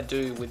 What should I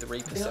do with the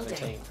Reaper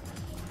 17?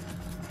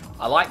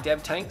 I like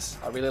dev tanks.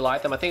 I really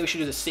like them. I think we should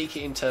do the Seeker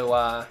into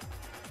air.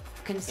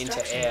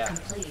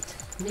 Complete.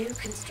 New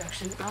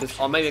construction Because,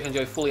 or maybe I can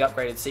do fully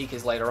upgraded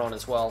Seekers later on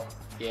as well.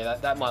 Yeah,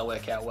 that might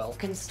work out well.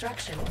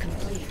 Construction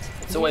complete.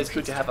 It's always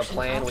good to have a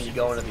plan when you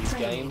go into these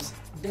Training. games.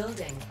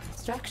 Building.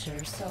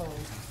 Structure sold.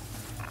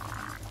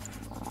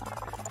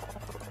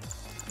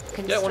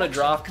 You don't want to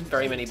draft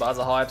very many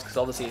buzzer hives because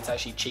obviously it's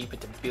actually cheaper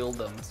to build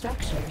them.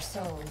 Structure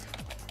sold.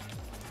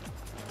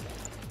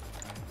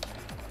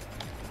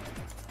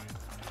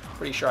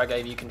 Pretty sure I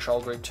gave you control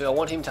group too. I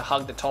want him to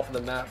hug the top of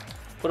the map.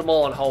 Put them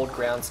all on hold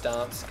ground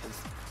stance because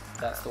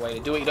that's the way to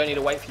do it. You don't need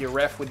to wait for your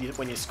ref when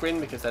you scrim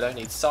because they don't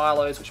need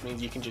silos, which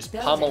means you can just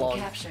pummel on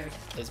Captured.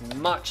 as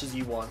much as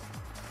you want.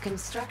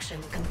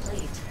 Construction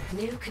complete.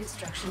 New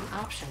construction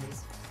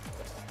options.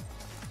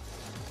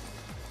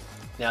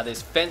 Now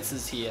there's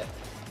fences here.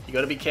 You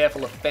got to be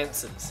careful of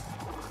fences.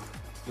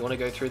 You want to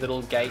go through the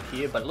little gate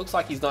here, but it looks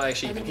like he's not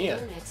actually even Enemy here.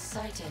 units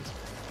sighted.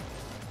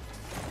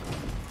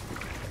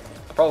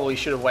 I probably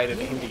should have waited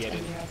for him to Unit get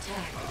in. under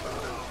attack.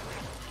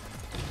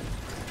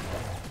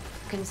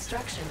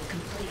 Construction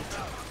complete.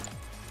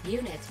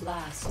 Unit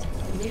lost.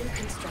 New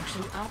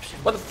construction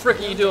options. What the frick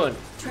are you doing?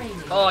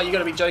 Training. Oh, you got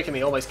to be joking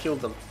me. Almost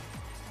killed them.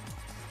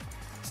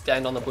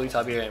 Stand on the blue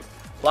Tiberium.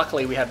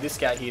 Luckily, we have this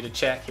scout here to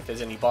check if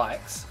there's any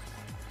bikes.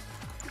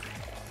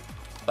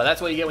 But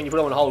that's what you get when you put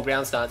them on hold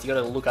ground stance. You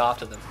got to look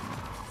after them.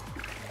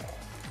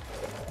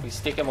 We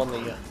stick them on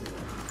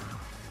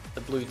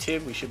the blue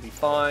tib. We should be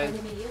fine.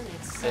 Enemy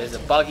units There's a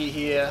sighted. buggy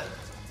here.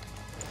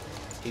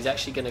 He's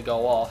actually going to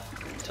go off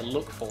to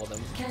look for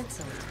them.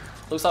 Cancelled.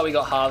 Looks like we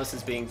got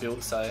harvesters being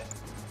built, so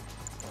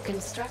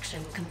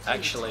Construction complete.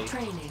 Actually-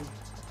 Training.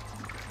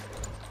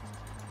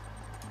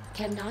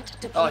 Cannot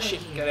deploy Oh shit,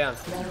 here. go down.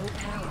 Low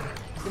power.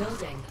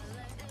 Building.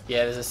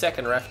 Yeah, there's a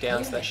second ref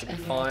down, so that Unit should be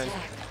under fine.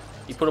 attack.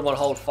 You put them on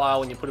hold fire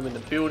when you put them in the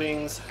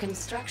buildings.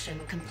 Construction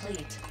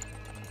complete.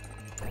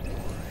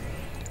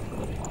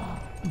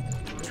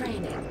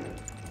 Training.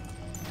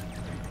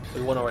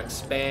 We want to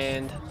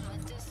expand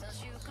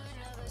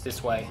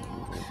this way.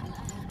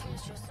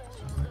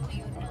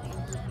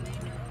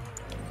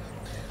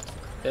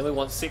 Then we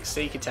want 6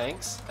 Seeker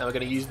tanks, and we're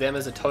going to use them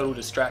as a total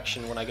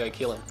distraction when I go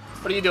kill him.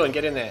 What are you doing?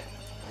 Get in there.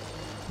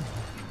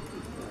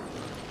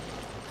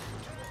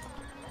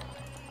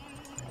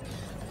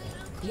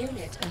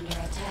 Unit under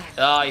attack.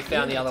 Ah, he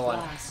found the Unit other one.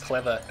 lost.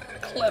 Clever.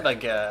 Clever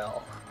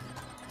girl.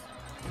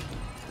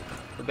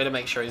 We better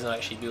make sure he's not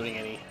actually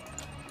building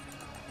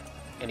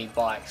any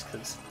bikes,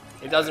 because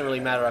it doesn't really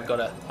matter. I've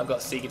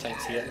got Seeker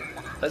tanks here.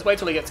 Let's wait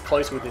till he gets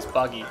closer with this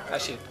buggy.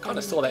 Actually, I kind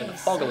of saw that in the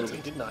fog a little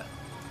bit, didn't I?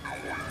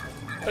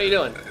 What are you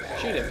doing?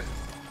 Shoot him.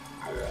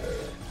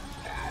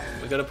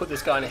 We've got to put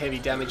this guy in a heavy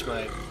damage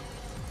mode,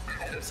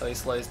 so he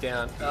slows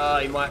down. Ah,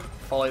 he might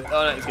follow.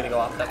 Oh no, he's going to go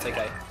up. That's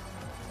okay.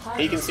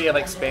 He can see I've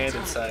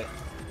expanded, so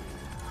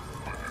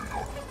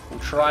we'll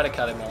try to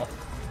cut him off.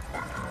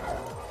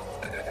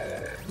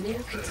 New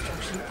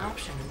construction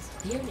options.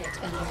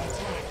 Unit under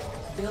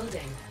attack.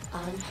 Building.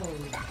 On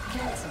hold.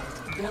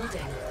 Cancelled.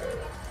 Building.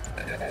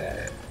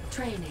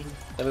 Training.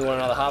 Then we want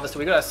another harvester.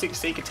 We've got our 6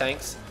 Seeker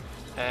tanks,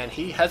 and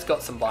he has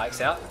got some bikes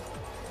out.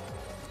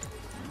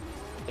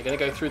 They're going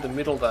to go through the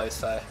middle though,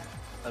 so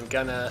I'm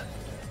going to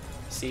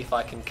see if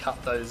I can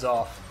cut those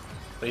off.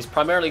 But he's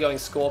primarily going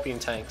Scorpion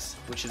tanks,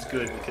 which is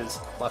good because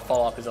my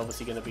follow-up is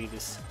obviously going to be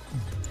this.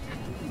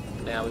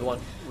 Now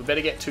we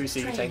better get 2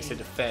 Seeker tanks to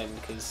defend,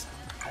 because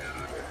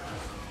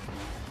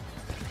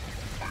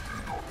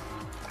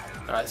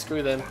alright,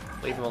 screw them,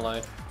 leave them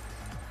alone.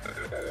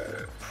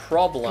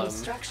 Problem.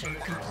 Construction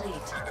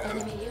complete.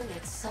 Enemy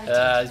units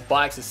sighted. His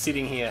bikes are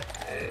sitting here,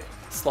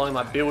 slowing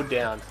my build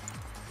down.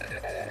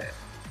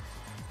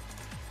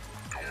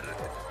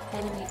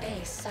 Enemy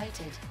base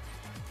sighted.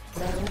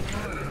 Low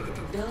power.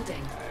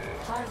 Building.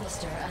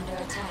 Harvester under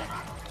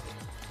attack.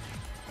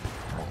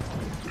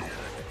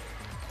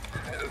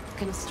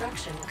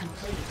 Construction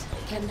complete.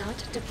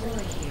 Cannot deploy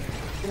here.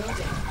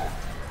 Building.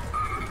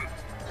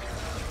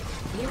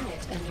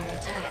 Unit under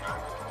attack.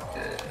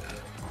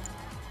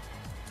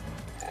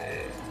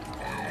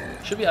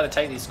 Should be able to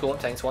take these Scorp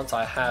tanks once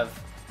I have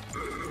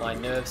my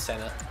nerve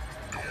center.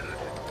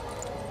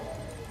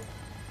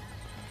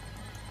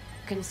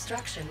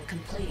 Construction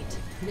complete.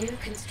 New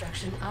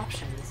construction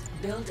options.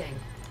 Building.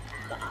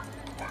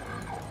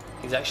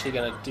 He's actually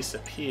going to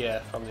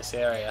disappear from this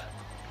area,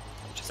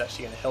 which is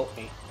actually going to help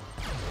me.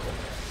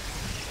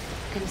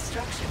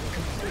 Construction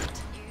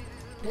complete.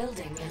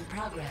 Building in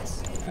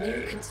progress.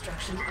 New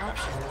construction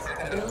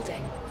options.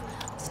 Building.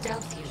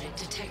 Stealth unit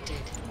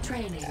detected.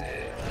 Training.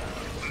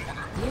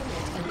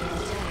 Unit under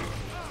attack.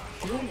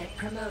 Unit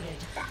promoted.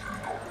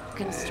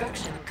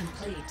 Construction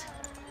complete.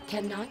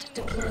 Cannot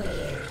deploy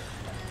here.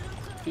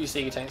 A few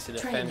Seeker tanks to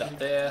defend Training. up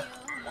there.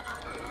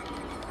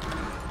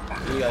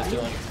 What are you guys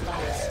doing? Unit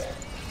lost.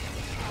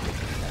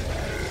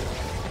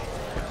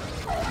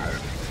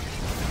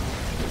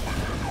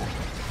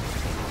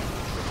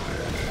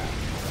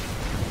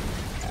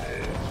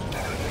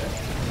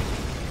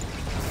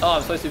 Oh,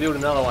 I'm supposed to build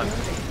another one.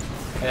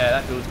 Yeah,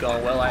 that build's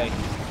going well, eh?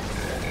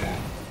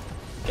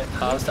 Get the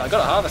harvester. I got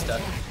a harvester.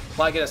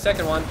 Might get a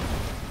second one.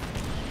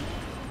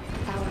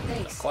 Our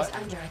base quite. is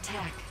under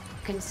attack.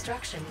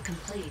 Construction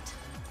complete.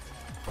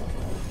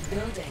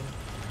 Building.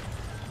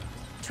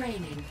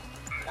 Training.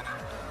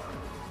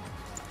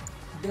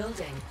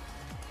 Building.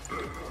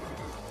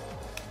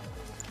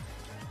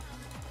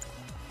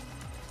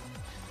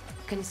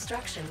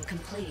 Construction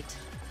complete.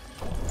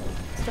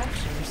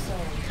 Structure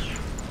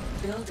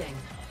sold. Building.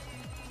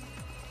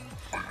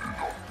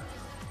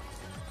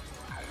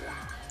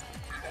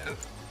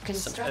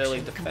 Construction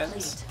early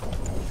defense.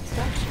 complete.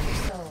 Structure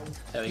sold.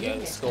 There we go, the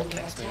Unit Scorp under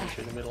tanks moving attack.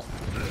 through the middle.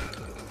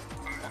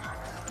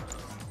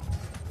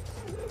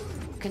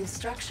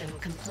 Construction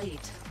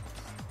complete.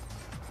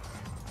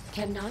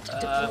 Cannot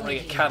deploy I'm gonna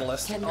get here.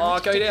 catalyst.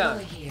 Cannot Oh, go down.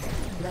 deploy here.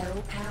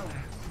 Low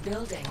power.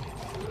 Building.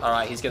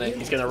 Alright, he's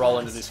gonna roll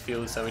into this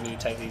field, so we need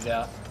to take these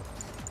out.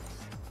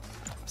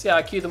 See how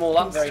I queue them all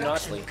up very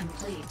Construction nicely.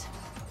 complete.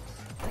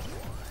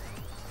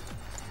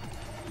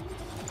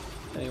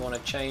 Then you want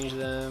to change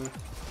them.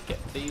 Get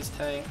these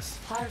tanks.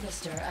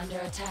 Harvester under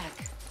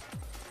attack.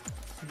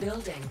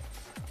 Building.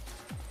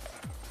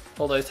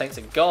 All those tanks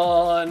are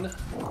gone.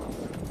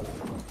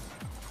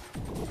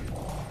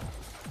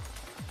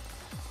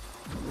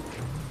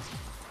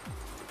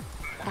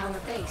 Our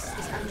base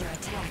is under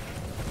attack.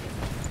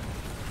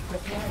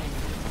 Repairing.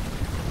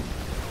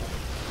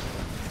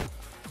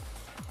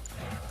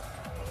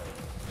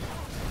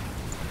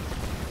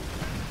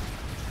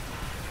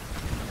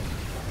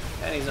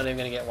 And he's not even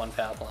going to get one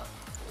power plant.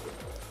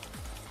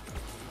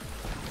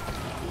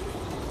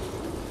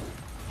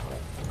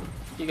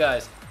 You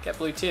guys, get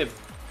blue tib.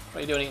 What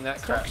are you doing eating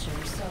that crap?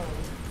 Structure sold.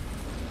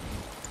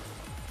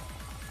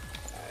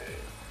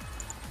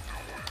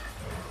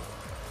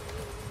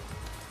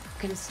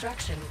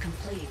 Construction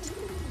complete.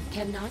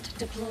 Cannot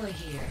deploy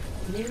here.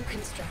 New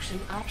construction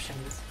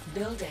options.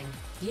 Building.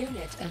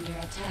 Unit under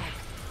attack.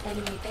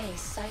 Enemy base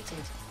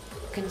sighted.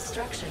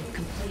 Construction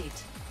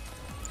complete.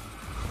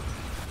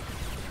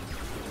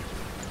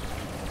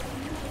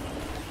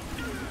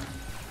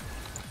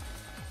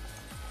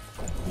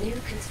 New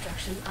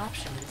construction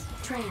options.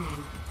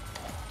 Training.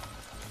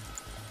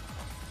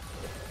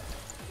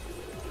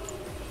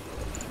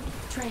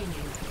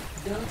 Training.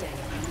 Building.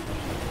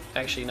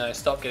 Actually, no,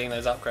 stop getting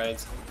those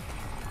upgrades.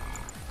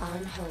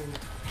 On hold.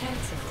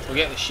 Cancel. We'll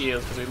get the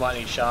shields because we might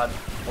need shard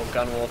or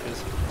gun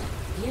walkers.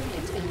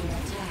 Unit under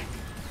attack.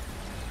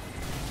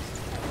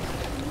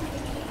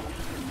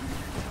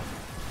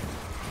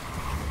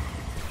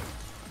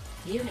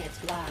 Unit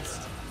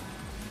lost.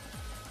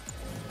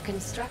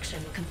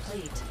 Construction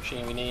complete.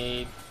 Actually, we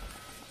need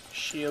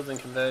shields and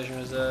conversion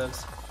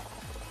reserves.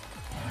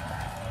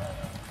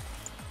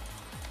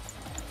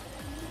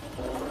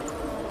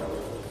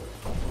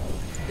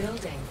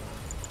 Building.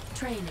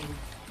 Training.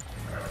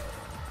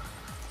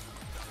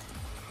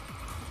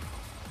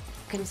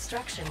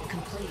 Construction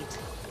complete.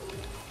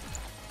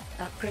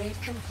 Upgrade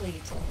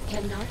complete.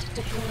 Cannot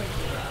deploy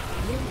here.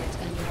 Unit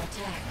under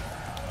attack.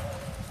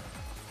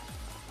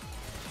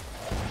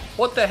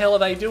 What the hell are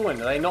they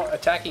doing? Are they not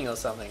attacking or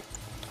something?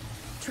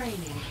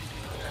 Training.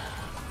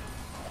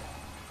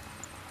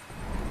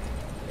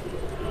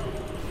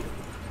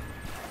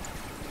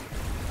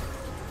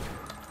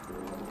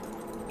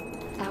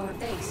 Our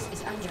base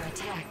is under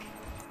attack.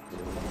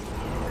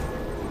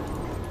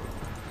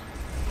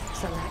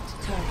 Select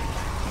target.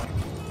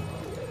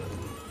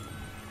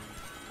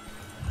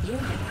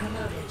 Unit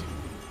promoted.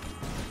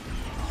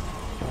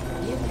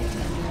 Unit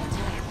under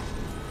attack.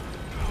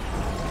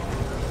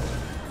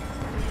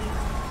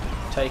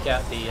 Take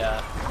out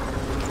the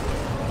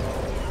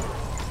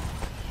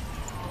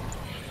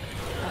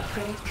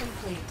Upgrade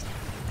complete.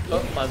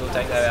 oh, might as well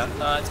take that out.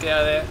 Alright, let's get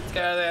out of there. Let's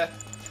get out of there.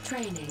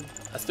 Training.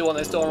 I still want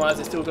those storm riders,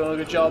 they're still doing a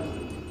good job.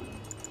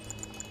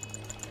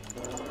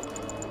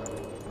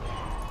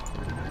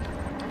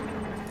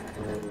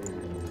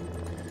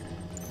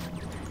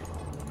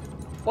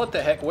 What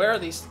the heck? Where are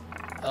these?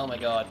 Oh my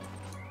god.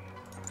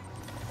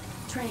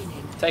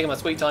 Training. Taking my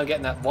sweet time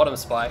getting that bottom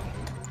spike.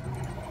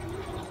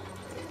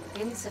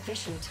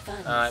 Insufficient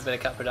funds. Alright, better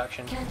cut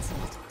production.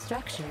 Cancelled.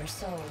 Structure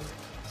sold.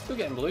 Still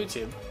getting blue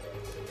tib.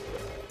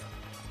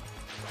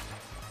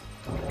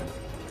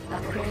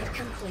 Upgrade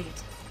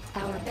complete.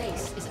 Our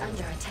base is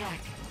under attack.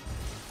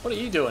 What are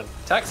you doing?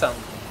 Attack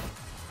something.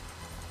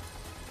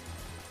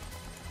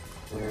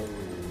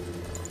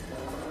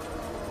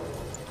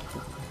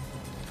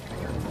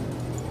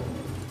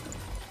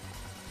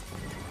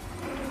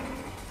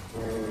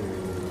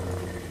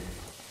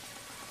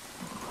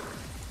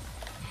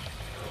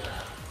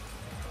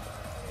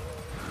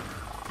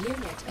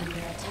 Unit under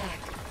attack.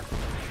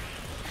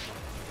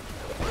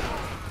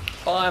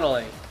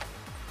 Finally.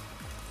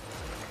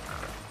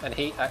 And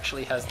he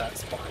actually has that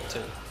spike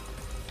too.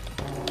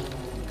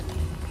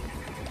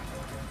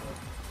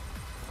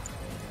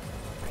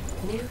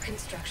 New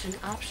construction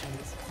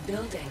options.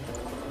 Building.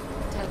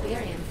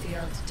 Tiberian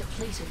field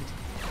depleted.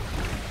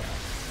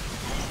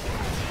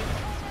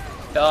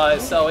 Oh,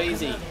 it's so Unit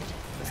easy. promoted.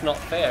 It's not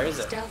fair, is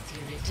it? Stealth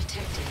unit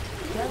detected.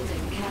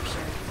 Building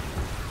captured.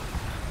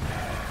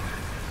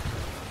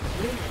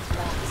 Unit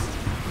lost.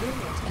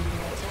 Unit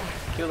under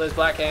attack. Kill those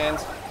black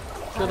hands.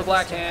 Kill the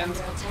black hands.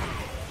 Under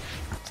attack.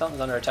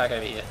 Something's under attack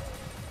over here.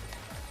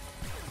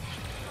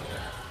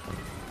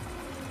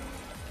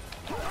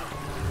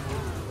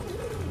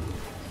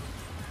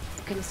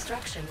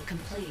 Construction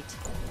complete.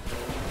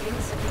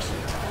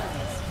 Insufficient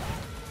funds.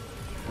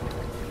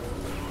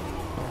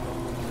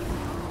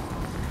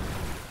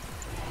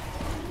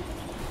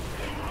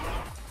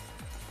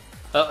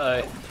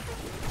 Uh-oh.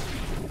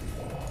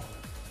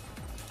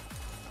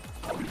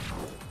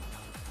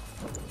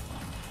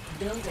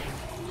 Building.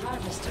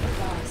 Harvester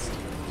lost.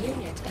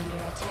 Unit under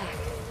attack.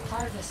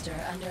 Harvester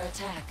under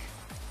attack.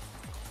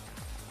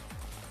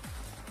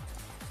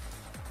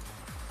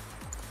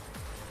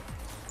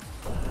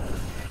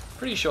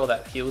 Pretty sure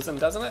that heals them,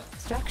 doesn't it?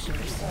 Structure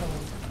sold.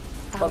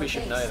 Probably Our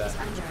should base know that. is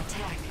under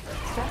attack.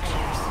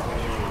 Structure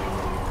sold.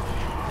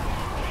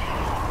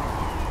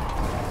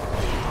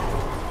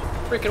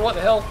 Freaking what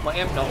the hell? My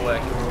amp not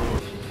working.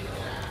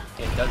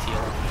 Yeah, it does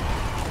heal.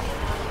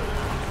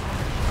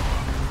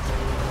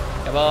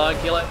 Come on,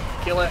 kill it.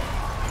 Kill it.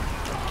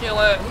 Kill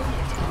it.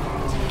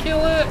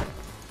 Kill it.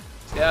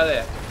 Let's get out of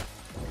there.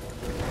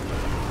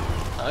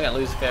 I'm gonna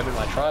lose a fair bit of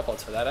my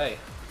tripods for that, eh?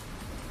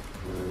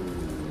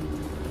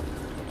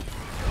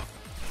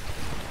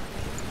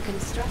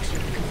 Construction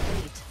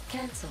complete.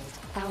 Cancelled.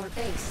 Our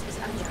base is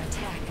under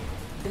attack.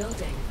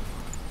 Building.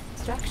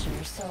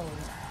 Structure sold.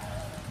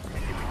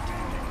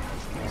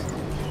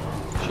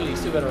 Shit, you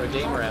still got a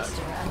redeemer out.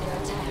 Harvester under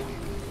attack.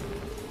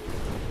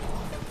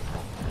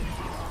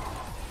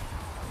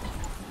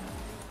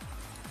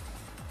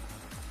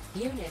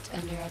 Unit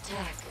under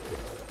attack.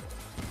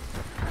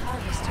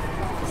 Harvester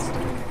lost.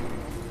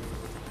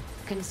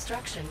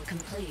 Construction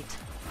complete.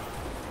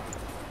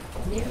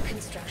 New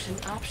construction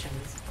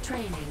options.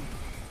 Training.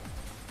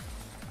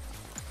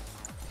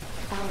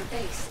 Our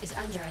base is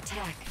under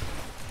attack.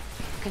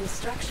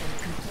 Construction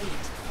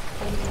complete.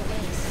 Enemy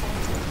base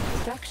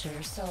sighted.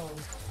 Structure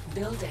sold.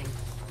 Building.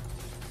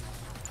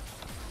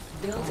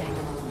 Building.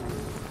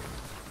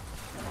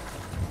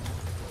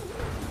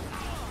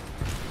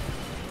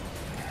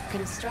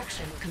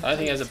 Construction complete. I don't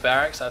think there's a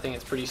barracks. I think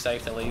it's pretty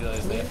safe to leave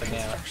those there New for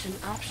now. construction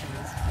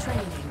options.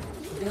 Training.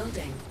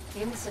 Building.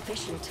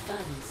 Insufficient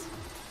funds.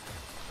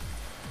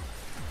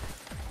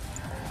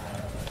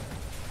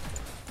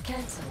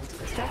 Cancelled.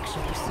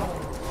 Structure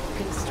sold.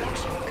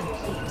 Construction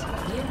complete.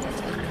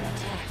 Unit under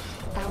attack.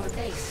 Our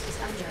base is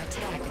under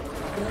attack.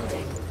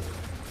 Building.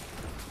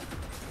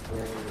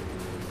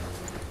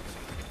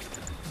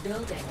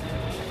 Building.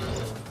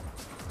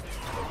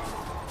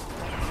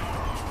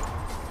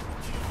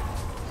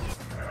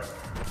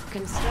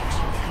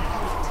 Construction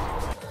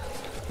complete.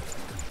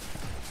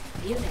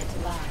 Unit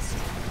lost.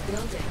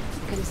 Building.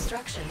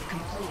 Construction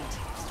complete.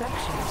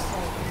 Structure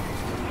sold.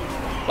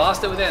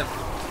 Blast it with him.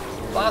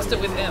 Blast it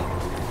with him.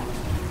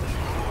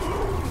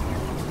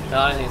 No,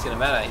 I don't think it's going to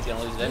matter. He's going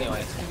to lose it anyway.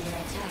 Unit under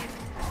attack.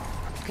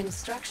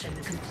 Construction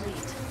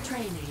complete.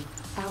 Training.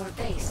 Our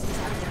base is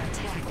under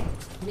attack.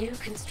 New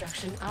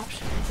construction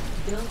options.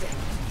 Building.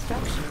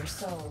 Structure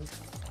sold.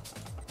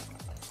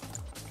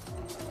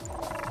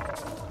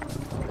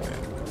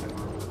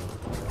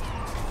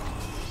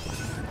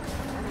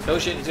 Oh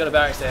shit, he's got a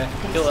barracks there.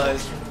 Kill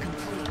those.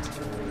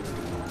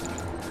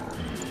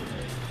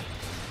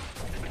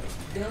 Construction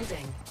complete. Building.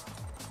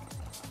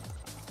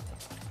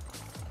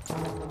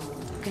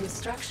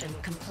 Construction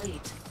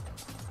complete.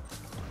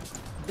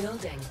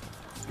 Building.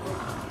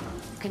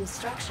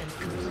 Construction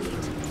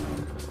complete.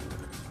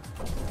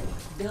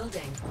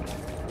 Building.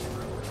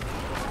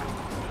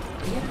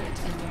 Unit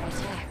under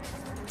attack.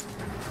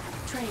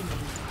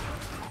 Training.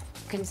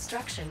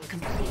 Construction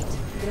complete.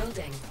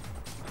 Building.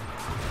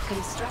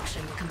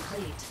 Construction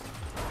complete.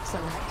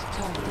 Select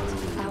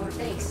target. Our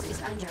base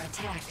is under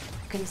attack.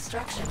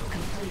 Construction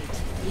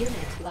complete.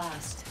 Unit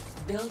lost.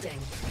 Building.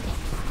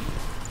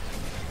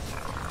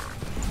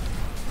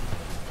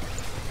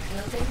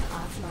 Building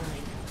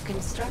offline.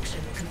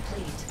 Construction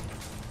complete.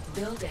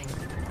 Building.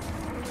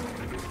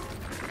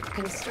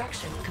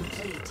 Construction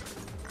complete.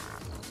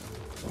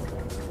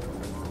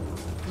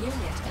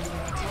 Unit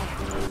under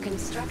attack.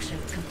 Construction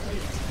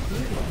complete.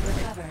 Unit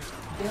recovered.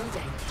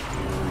 Building.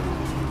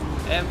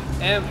 M.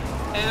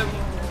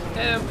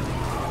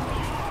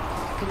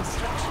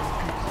 Construction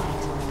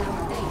complete.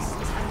 Our base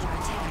is under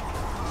attack.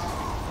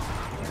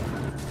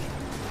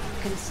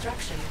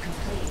 Construction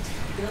complete.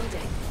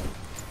 Building.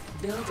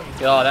 Building.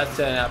 Oh, that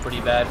turned out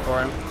pretty bad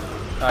for him.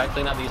 Alright,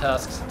 clean up these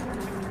husks.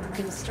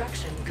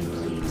 Construction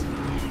complete.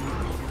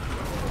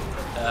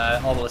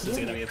 Obelisk is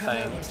going to be a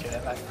pain. Let's get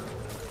that back.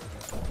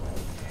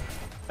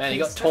 Man, he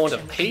got torn to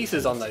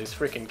pieces on those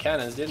freaking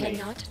cannons, didn't he?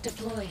 Cannot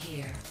deploy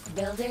here.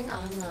 Building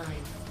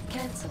online.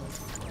 Cancelled.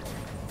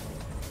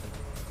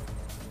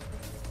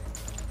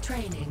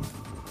 Training.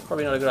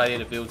 Probably not a good idea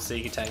to build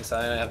Seeker tanks, so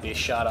they don't have to be a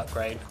shard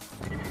upgrade.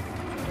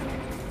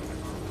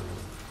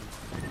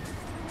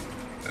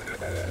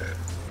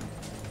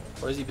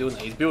 What is he building?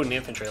 He's building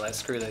infantry. Let's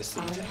screw those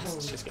Seeker tanks.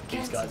 Let's just get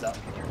these guys up.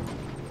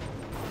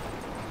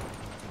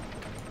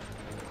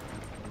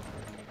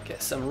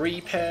 Get some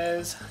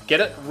repairs.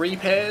 Get it?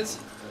 Repairs?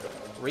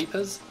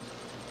 Reapers?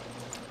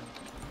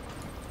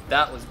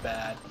 That was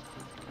bad.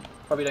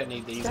 Probably don't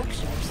need these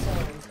Structure anymore.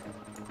 sold.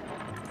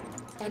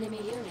 Enemy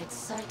units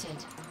sighted.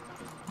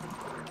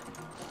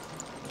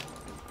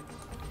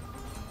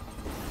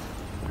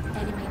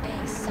 Enemy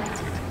base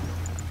sighted.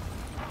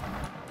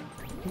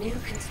 New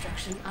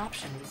construction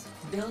options.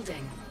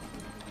 Building.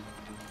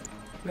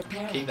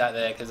 Repairing. Keep that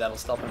there because that'll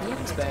stop him from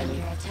Unit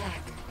expanding. under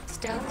attack.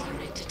 Stealth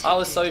unit detected. I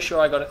was so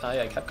sure I got it. Oh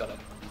yeah, Cap got it.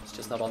 It's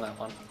just not on that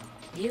one.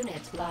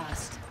 Unit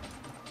lost.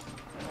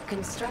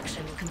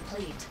 Construction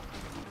complete.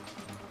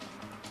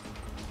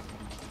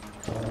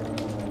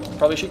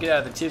 Probably should get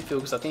out of the tib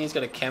field because I think he's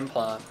got a chem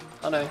plant.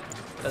 Oh no,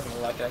 doesn't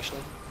look like it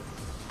actually.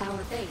 Our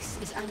base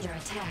is under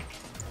attack.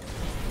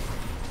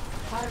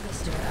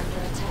 Harvester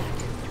under attack.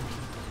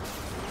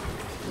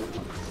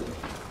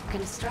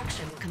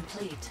 Construction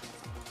complete.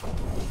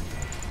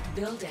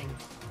 Building.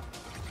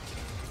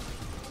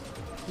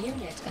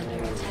 Unit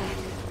under attack.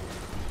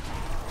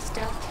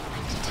 Stealth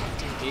unit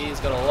detected. He's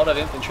got a lot of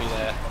infantry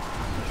there.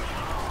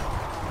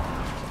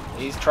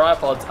 These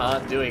tripods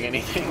aren't doing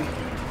anything.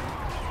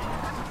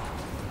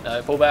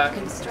 No, pull back.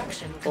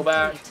 Construction Pull complete.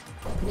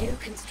 back. New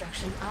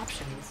construction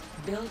options.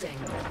 Building.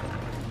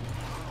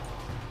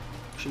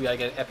 Should be able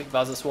to get an epic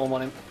buzzer swarm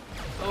on him.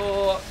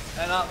 Oh,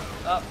 and up,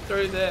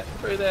 through there.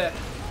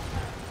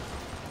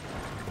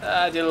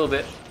 I did a little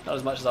bit. Not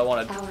as much as I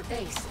wanted. Our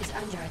base is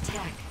under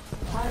attack.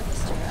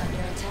 Harvester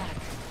under attack.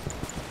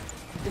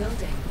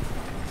 Building.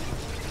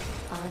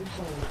 On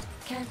hold.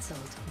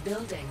 Cancelled.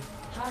 Building.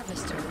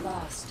 Harvester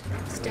lost.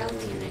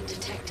 Stealth unit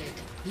detected.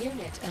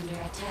 Unit under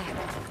attack.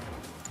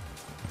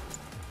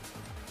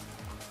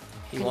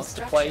 He wants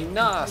to play Construction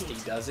nasty,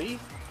 complete. does he?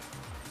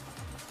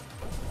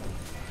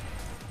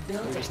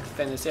 Building. Just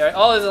defend this area.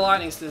 Oh,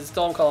 there's there's a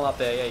storm column up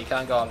there. Yeah, you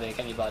can't go up there,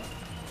 can you, bud?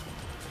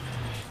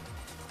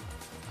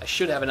 I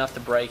should have enough to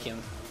break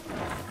him.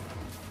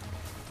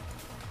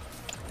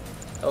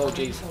 Oh,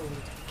 jeez.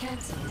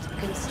 Cancelled.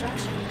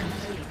 Construction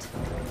complete.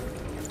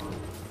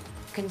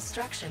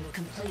 Construction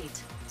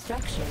complete.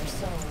 Structure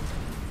sold.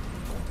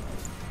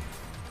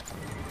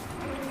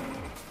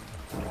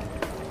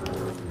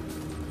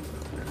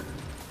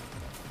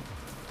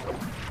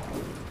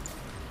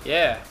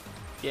 Yeah.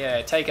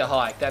 Yeah, take a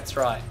hike. That's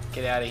right.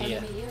 Get out of here.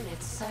 Enemy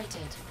units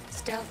sighted.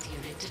 Stealth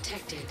unit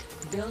detected.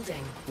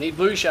 Building. Need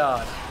blue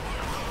shard.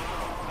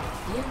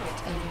 Unit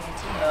under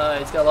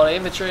attack. It's got a lot of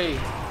infantry.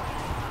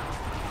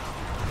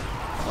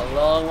 A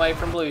long way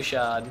from blue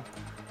shard.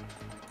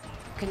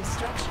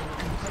 Construction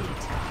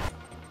complete.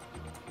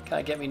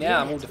 Can't get me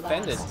now. I'm all Unit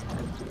defended. lost.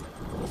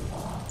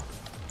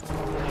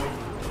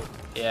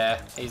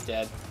 Yeah, he's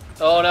dead.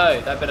 Oh no,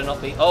 that better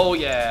not be. Oh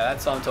yeah,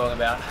 that's what I'm talking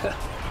about.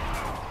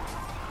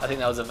 I think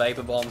that was a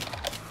vapor bomb.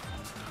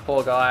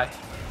 Poor guy.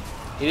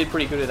 He did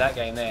pretty good at that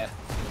game there.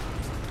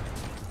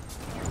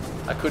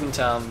 I couldn't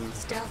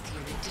Stealth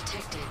unit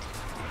detected.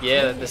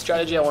 yeah, the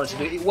strategy I wanted to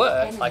do, it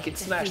worked. Like it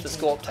smashed the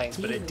Scorp tanks,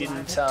 but it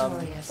didn't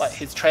like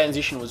his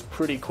transition was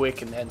pretty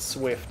quick and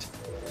swift.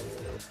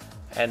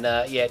 And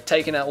yeah,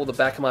 taking out all the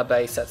back of my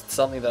base, that's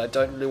something that I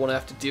don't really want to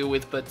have to deal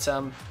with, but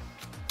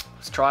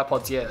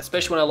tripods, yeah,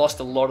 especially when I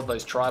lost a lot of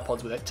those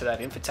tripods with it to that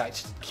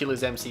Infatac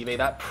Killer's MCV,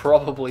 that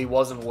probably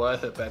wasn't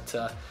worth it, but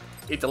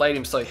it delayed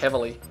him so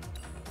heavily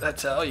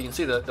that, oh, you can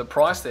see the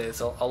price there is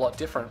a lot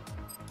different.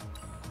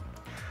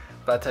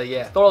 But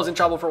yeah, thought I was in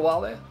trouble for a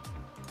while there.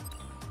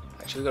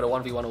 Actually, we've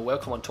got a 1v1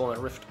 welcome on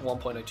Tournament Rift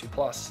 1.02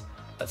 Plus.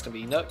 That's going to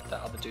be, nope,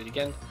 that other dude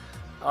again.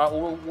 Alright,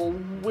 we'll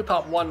whip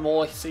up one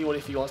more, see what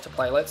if he wants to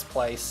play. Let's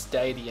play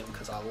Stadium,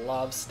 because I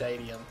love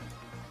Stadium.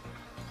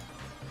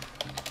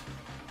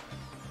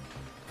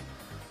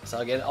 So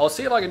again, I'll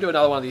see if I can do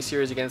another one of these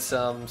series against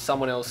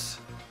someone else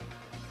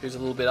who's a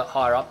little bit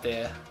higher up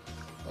there.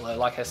 Although,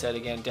 like I said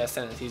again, Death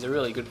Sentence, he's a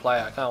really good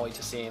player. I can't wait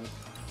to see him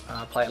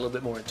play a little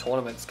bit more in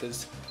tournaments,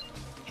 because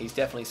he's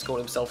definitely scored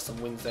himself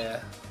some wins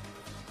there.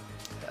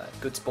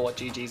 Good sport,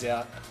 GG's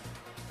out.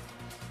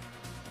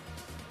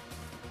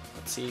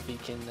 Let's see if he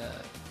can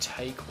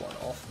take one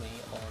off me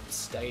on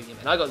Stadium.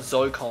 And I got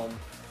Zocom.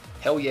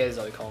 Hell yeah,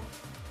 Zocom.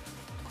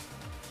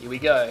 Here we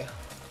go.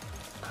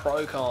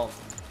 Procom.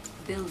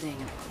 Building.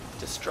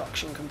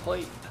 Destruction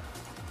complete.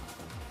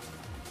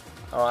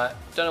 Alright,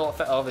 don't know what,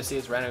 obviously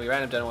it's randomly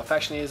random, don't know what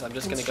faction it is. I'm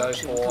just going to go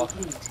for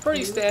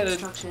pretty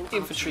standard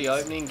infantry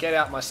opening, get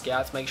out my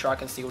scouts, make sure I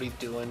can see what he's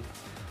doing.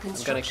 I'm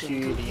going to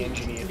queue the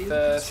engineer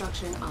first.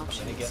 I'm going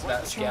to get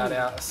that scout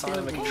out, assign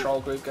him a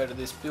control group, go to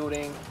this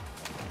building.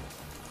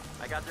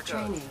 I got their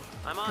Training. code.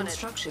 I'm on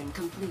Construction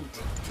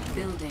complete.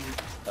 Building.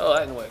 Oh,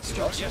 that didn't work.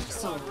 Structure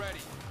sold.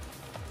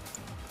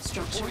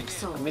 Structure I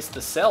sold. missed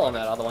the cell on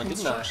that other one,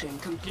 didn't I? Construction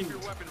complete.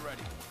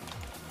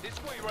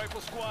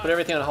 Put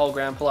everything on whole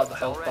ground, pull out the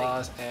health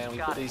bars, and we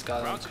put these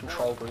guys on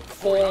control group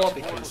 4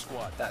 because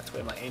that's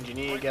where my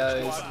engineer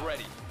goes.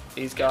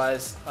 These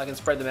guys, I can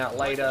spread them out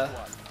later.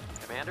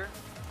 Commander,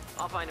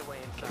 I'll find a way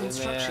inside.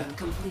 Construction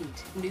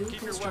complete. New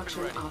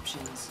construction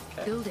options.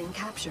 Okay. Building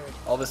captured.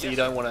 Obviously, you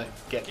don't want to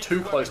get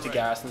too close to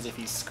garrisons if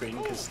he's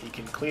screened because he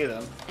can clear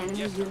them.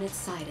 Enemy units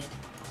sighted.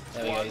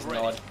 There we go, he's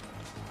nod.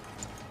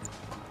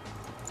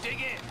 Dig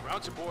in.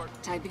 Ground support.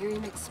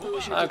 Tiberium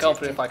exposure I'm detected.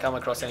 confident if I come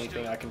across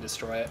anything, I can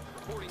destroy it.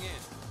 Reporting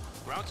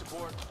in. Ground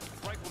support.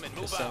 Rifleman,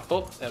 move Just out.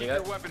 oh, there we Keep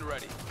your go. weapon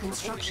ready.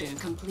 Construction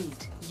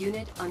complete.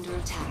 Unit under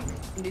attack.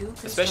 New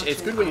Especially,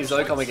 it's good when you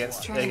Zocom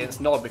against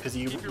Nod because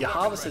your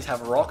harvesters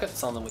have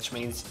rockets on them, which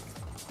means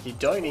you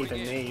don't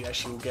even need.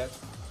 Actually, we'll get.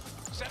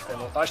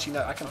 Actually,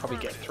 no, I can probably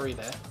get through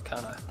there,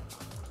 can't I?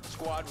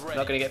 Squad ready. I'm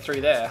not going to get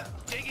through there.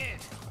 Dig in.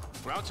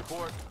 Ground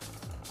support.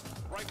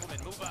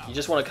 Rifleman, move out. You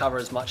just want to cover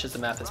as much as the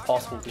map as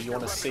possible because you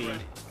want to see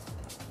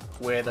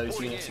where those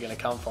units are going to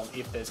come from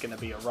if there's going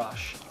to be a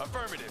rush.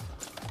 Affirmative.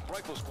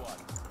 Rifle squad.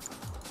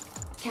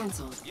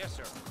 Cancelled. Yes,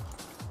 sir.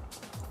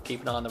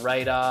 Keep an eye on the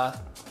radar.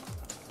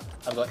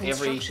 I've got every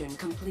Construction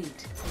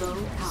complete. Low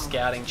power.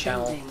 scouting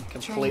channel Building.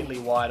 completely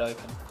Training. wide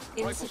open.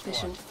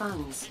 Insufficient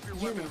funds.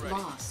 Unit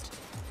lost.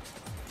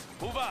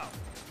 Move out.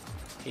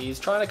 He's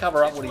trying to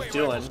cover up what he's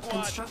doing.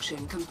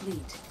 Construction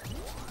complete.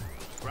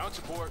 Ground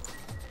support.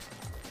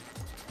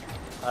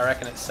 I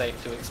reckon it's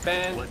safe to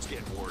expand. Let's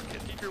get working.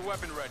 Keep your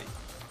weapon ready.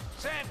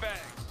 Sandbags.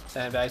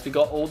 Sandbags. We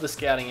got all the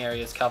scouting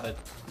areas covered.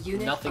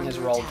 Unit Nothing has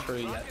under rolled attack. through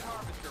yet. Rocket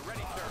harvester ready,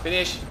 sir.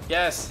 Finish.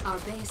 Yes. Our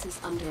base is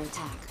under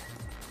attack.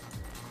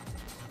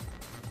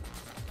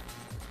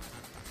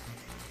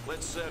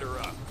 Let's set her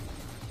up.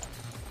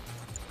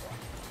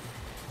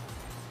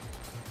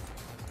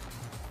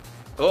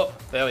 Oh,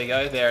 there we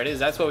go. There it is.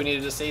 That's what we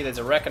needed to see. There's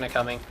a Reckoner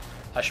coming.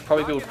 I should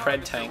probably build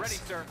Rocket Pred harvester ready,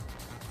 tanks sir.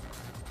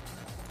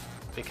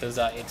 because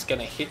it's going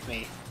to hit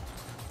me.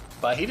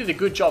 But he did a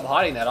good job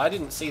hiding that. I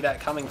didn't see that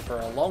coming for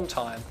a long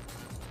time.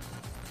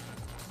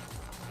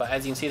 But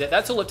as you can see,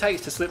 that's all it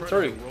takes to slip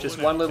through.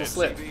 Just one little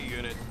slip. MCV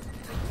unit.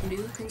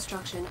 New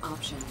construction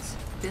options.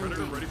 Predator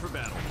Building. ready for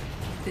battle.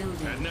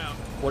 Building. And now,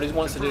 What he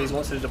wants to do is he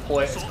wants to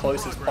deploy it as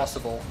close as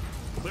possible.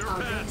 clear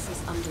Our path. base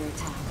is under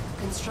attack.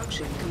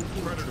 Construction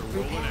complete. Predator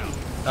rolling Repairing. out.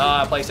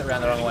 Ah, I placed it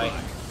around the wrong way.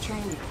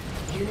 Training.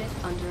 Unit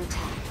under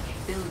attack.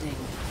 Building.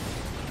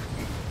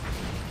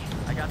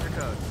 I got your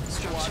code.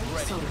 Structure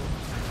sold.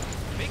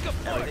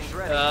 Everything's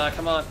ready. Ah,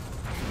 come on.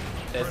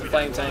 There's the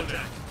flame tank. We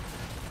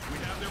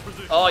have their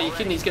position. Oh, you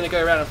kidding? He's going to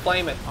go around and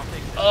flame it.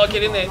 Oh,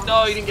 get in there.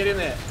 No, you didn't get in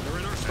there. They're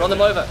in our Run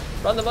them over.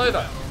 Run them over.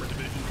 armor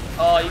division.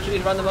 Oh, you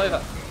kidding? Run them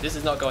over. This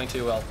is not going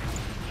too well.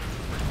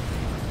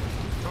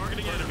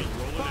 Targeting enemy.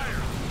 Rolling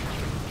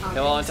out.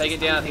 Come on, take it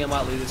down. I think I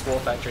might lose this war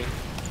factory.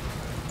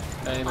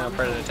 Only more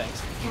predator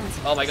tanks.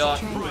 Cancel. Oh my god.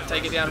 Training.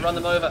 Take it down. Run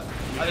them over.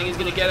 I think he's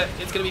going to get it.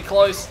 It's going to be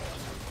close.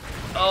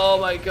 Oh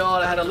my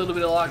god. I had a little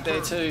bit of luck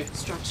there too.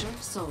 Structure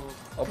sold.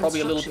 Or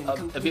probably a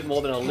Construction bit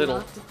more than a complete. little.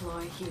 Cannot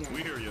deploy here.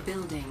 We hear you.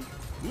 Building.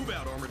 Move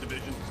out, armor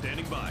division.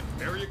 Standing by.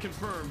 Area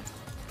confirmed.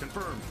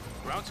 Confirmed.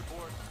 Ground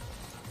support.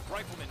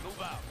 Riflemen, move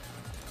out.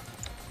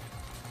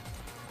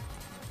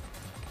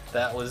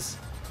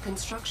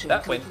 Construction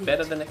That went complete.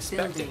 better than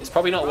expected. Building. It's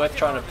probably not worth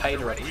trying to pay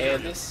to repair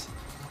this.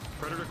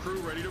 Predator crew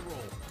ready to roll.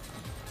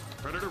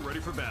 Predator ready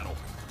for battle.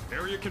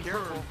 Area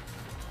confirmed.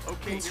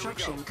 Okay,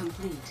 Construction here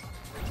complete.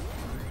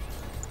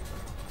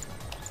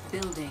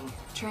 Building.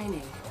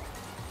 Training.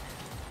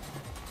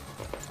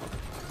 we go.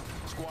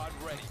 Squad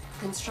ready.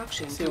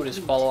 Construction See what his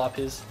complete. follow-up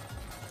is.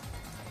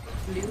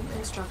 New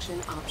construction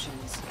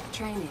options.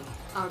 Training.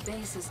 Our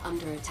base is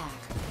under attack.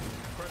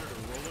 Predator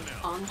rolling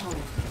out. On hold.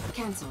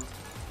 Cancelled.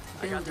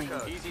 I got your Building.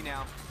 code. Easy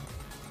now.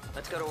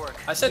 Let's go to work.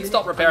 I said Unit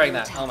stop repairing under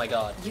that. attack. Oh my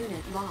god.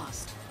 Unit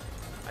lost.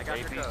 I got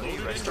your code.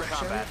 APC ready for Structure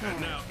combat. repaired.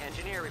 And now,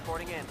 Engineer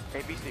reporting in.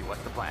 APC,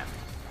 what's the plan?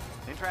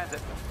 In transit.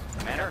 I got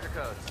Commander,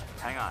 your codes.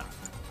 hang on.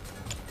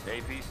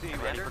 APC ready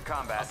Commander, for I'll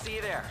combat. see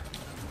you there.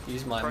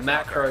 Use my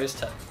Personnel macros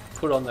to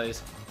put on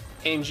those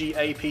NG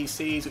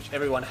APCs, which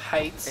everyone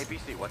hates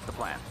APC, what's the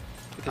plan?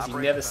 because you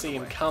Operation never see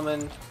them underway.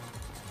 coming.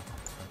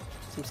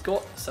 Some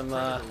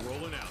Predator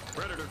rolling out.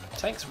 Predator.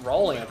 tanks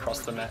rolling across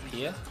the map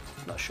here.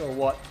 Not sure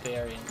what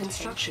their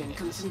Construction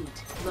intention is.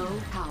 complete. Low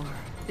power.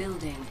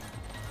 Building.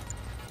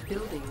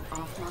 Building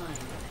offline.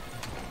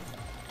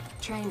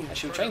 Training. I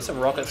should train some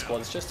rocket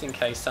squads just in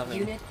case something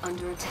Unit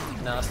under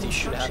attack. nasty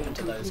should happen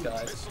to Construction those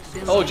complete. guys.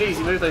 Building. Oh geez,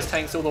 he moved those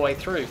tanks all the way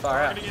through,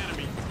 far out. Targeting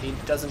enemy. He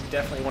doesn't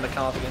definitely want to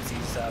come up against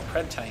these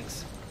Pred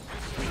tanks.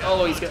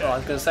 Oh, I was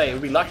going to say,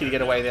 he'd be lucky to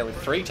get away there with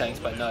 3 tanks,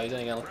 but no, he's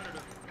only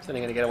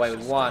going to get away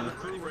with 1.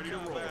 Crew ready to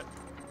roll.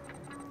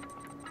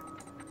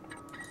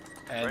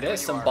 And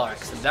there's some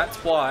bikes, and that's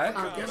why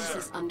Our base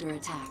is under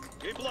attack.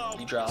 Keep low.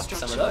 you draft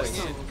some Structure of those.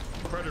 sold.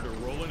 Predator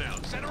rolling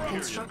out.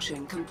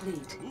 Construction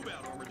complete. Move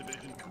out, armor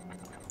division.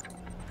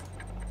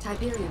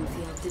 Tiberium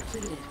field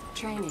depleted.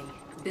 Training.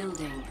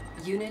 Building.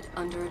 Unit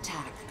under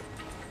attack.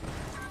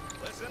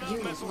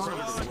 Unit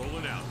lost. Predator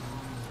rolling out.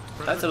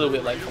 That's a little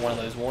bit late for one of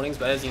those warnings,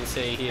 but as you can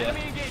see here,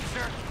 Enemy engaged,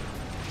 sir.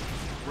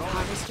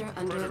 Harvester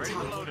under Predator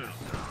attack. reload out.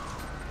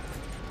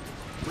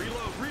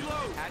 Reload,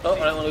 reload. oh, I don't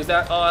want to lose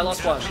that. Oh, I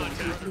lost one.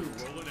 Contact.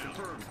 Rolling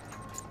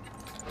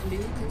out. New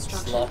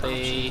construction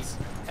Sloppy. options.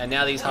 And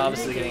now these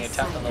harvesters are getting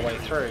attacked on the way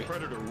through.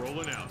 Predator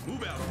rolling out.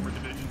 Move out, armor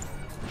division.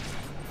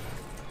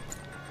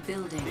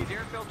 Building. These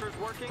air filters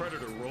working?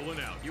 Predator rolling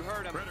out. You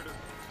heard him. Predator.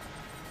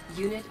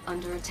 Unit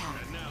under attack.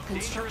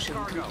 Construction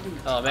cargo. complete.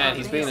 Oh, man, Our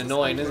he's base being is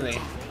annoying, under isn't he?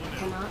 attack.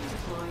 Cannot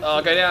deploy Oh,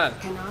 here. go down.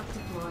 Cannot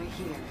deploy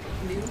here.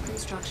 New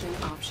construction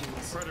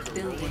options. Predator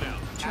Building. rolling out.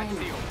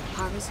 Training.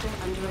 Harvester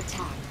under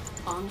attack.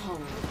 On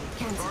hold.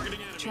 Cancel.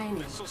 Targeting enemy. Training.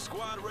 Missile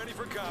squad ready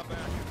for combat.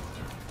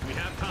 We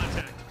have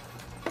contact.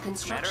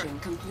 Construction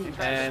complete.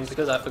 And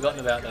because I've forgotten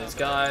about those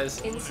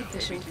guys,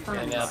 Insufficient they're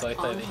funds. now both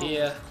On over hold.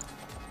 here.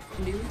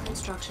 New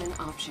construction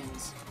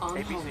options. On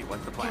APC, hold.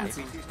 what's the plan?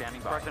 Cancel. APC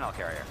standing by. Personnel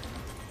carrier.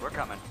 We're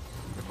coming.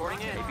 Reporting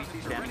in.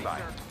 APC standing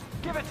by.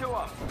 Give it to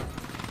him.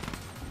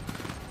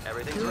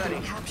 Everything's Building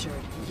ready. captured.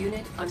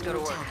 Unit Let's under go to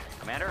work. attack.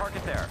 Commander,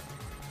 target there.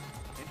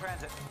 In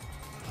transit.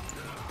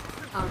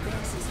 Our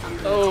base is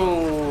under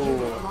Oh. attack.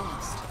 Unit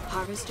lost.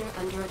 Harvester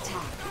under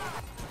attack.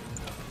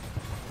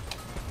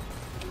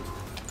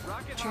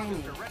 Rocket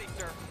Training. harvester ready,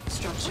 sir.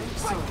 Structure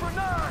sold.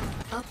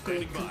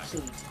 Upgrade Standing by.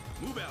 complete.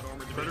 Move out, armor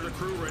division. Predator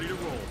crew ready to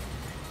roll.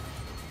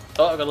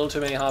 Oh, I've got a little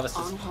too many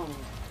harvesters. On hold.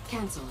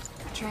 Cancelled.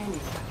 Training.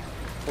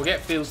 We'll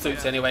get field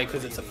suits anyway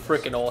because it's a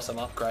freaking awesome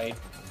upgrade.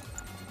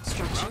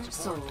 Structure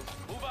sold.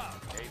 Move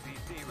out.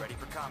 APC ready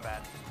for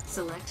combat.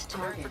 Select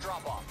Preparing target. for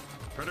drop off.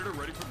 Predator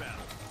ready for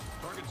battle.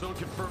 Target zone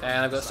confirmed.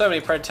 And I've got so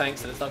many Pred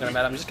tanks that it's not going to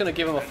matter. I'm just going to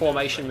give them a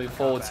formation move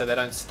forward so they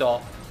don't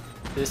stop.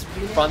 This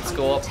front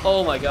score,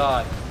 oh my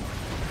god.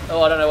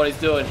 Oh, I don't know what he's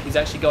doing. He's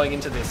actually going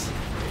into this.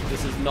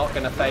 This is not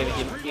going to favour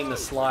him in the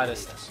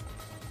slightest.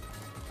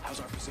 How's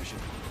our position?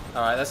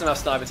 Alright, that's enough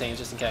sniper teams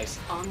just in case.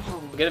 On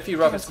hold. We'll get a few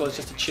rocket Cancelled. squads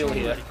just to chill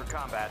here. Ready for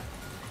combat.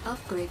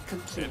 Upgrade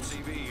complete.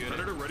 MCV unit.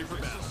 Predator ready for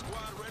battle.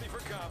 Squad ready for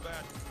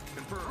combat.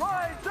 Confirmed.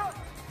 Rise up!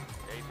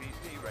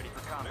 APC ready for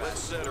combat. Let's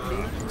set her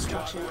New up.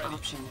 construction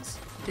options.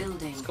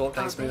 Building. Scorp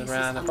tanks Our moving base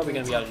around. is I'm probably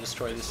going to be able to under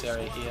destroy this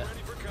area here. Ready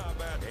for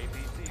combat.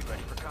 APC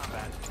ready for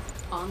combat.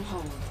 attack. On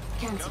hold.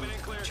 Cancel. Coming in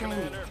clear, Training.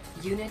 Commander.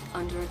 Unit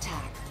under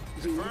attack.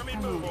 Unit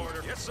Confirming move promoted.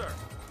 order. Yes, sir.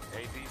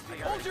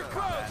 APC Hold ready your for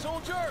crowd, combat.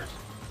 soldiers!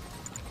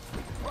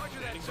 Roger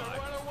that, sir.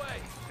 Right away.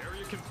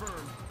 Area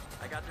confirmed.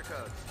 I got your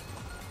codes.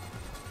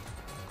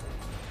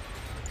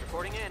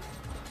 Reporting in.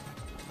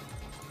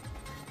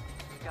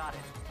 Got it.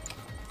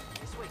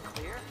 This way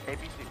clear?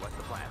 APC, what's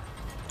the plan?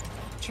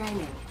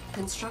 Training.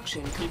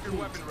 Construction your complete.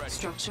 weapon ready.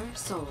 Structure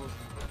sold.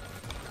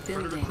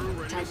 Building.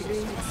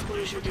 Tiberium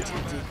exposure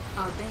detected.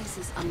 Our base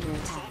is under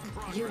attack.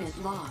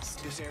 Unit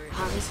lost.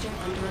 Harvester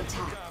under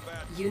attack.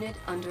 Unit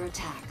under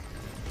attack.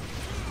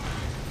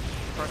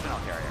 Personnel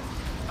carrier.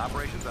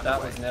 Operations That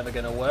underway. was never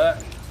going to work.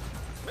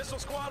 Missile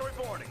squad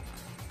reporting.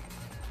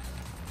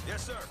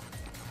 Yes, sir.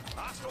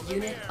 Hostiles in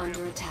the Unit area.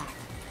 under attack.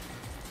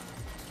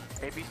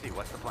 APC,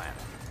 what's the plan?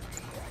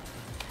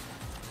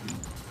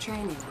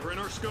 Training. We're in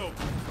our scope.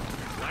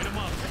 Light them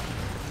up.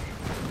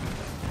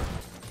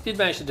 Did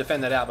manage to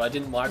defend that out, but I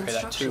didn't micro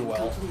that too Construction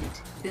well.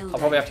 complete. Building. I'll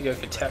probably have to go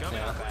for tech now.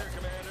 Clear,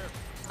 Commander.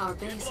 Our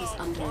base is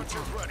under Launchers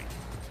attack. ready.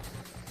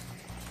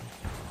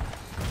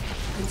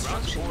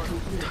 Construction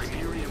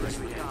complete. Ready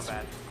for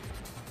combat.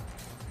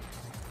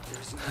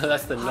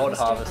 That's the nod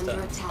Harvester harvester.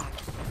 under attack.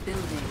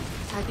 Building.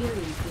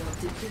 Tiberium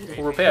field depleted.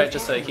 We'll repair it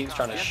just so he keeps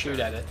trying to shoot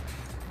at it.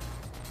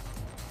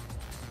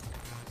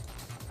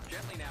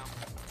 Gently now.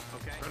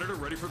 Okay. Predator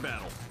ready for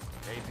battle.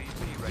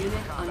 APC ready Unit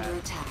for combat. under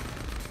attack.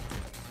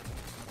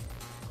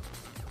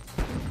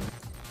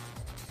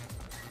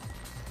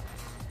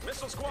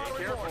 Missile squad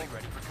Careful. reporting.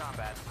 Ready for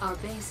combat. Our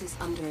base is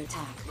under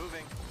attack.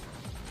 Moving.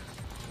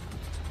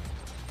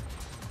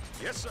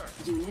 Yes, sir.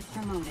 Unit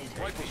promoted.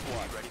 Rifle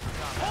squad. Ready for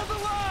combat. Hold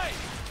the line!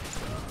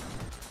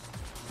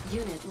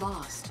 Unit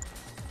lost.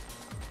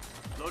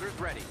 Loaders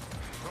ready.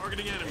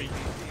 Targeting enemy.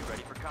 APC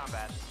ready for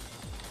combat.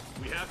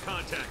 We have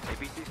contact.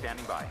 APC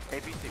standing by.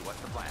 APC, what's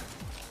the plan?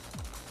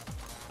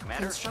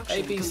 Commander?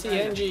 Construction APC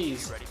complete.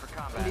 NGs. Ready for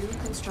combat. New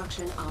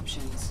construction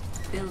options.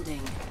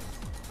 Building.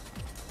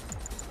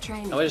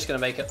 Training. And we're just going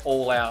to make it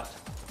all out.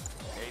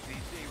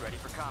 APC ready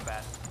for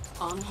combat.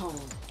 On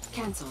hold.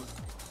 Cancelled.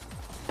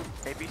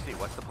 APC,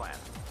 what's the plan?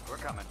 We're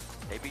coming.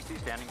 APC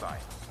standing by.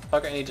 Have I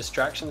got any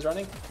distractions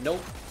running? Nope.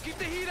 Keep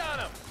the heat on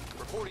him!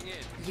 Reporting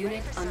in.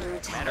 Unit under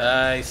attack.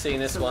 I seen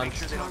this one. Make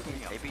sure they don't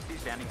Target. see him. APC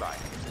standing by.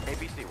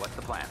 APC, what's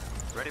the plan?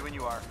 Ready when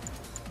you are.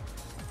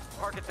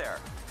 Park it there.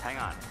 Hang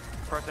on.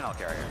 Personnel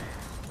carrier.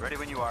 Ready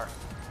when you are.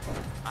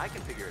 I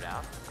can figure it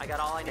out. I got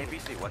all I need.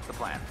 APC, what's the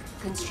plan?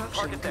 Construction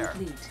Park it there.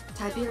 complete.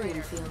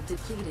 Tiberium field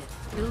depleted.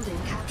 Building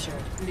captured.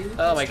 New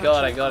Oh my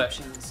god, I construction got it.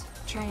 options.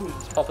 Training.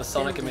 Pop a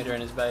sonic Building. emitter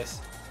in his base.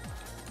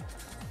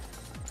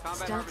 Combat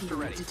Stealth harvester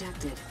unit ready.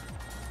 detected.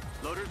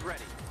 Loaders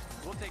ready.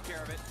 We'll take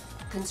care of it.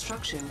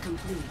 Construction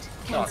complete.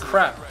 Oh Cancelled.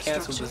 crap,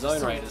 cancelled the Structure zone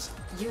sold. raiders.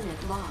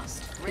 Unit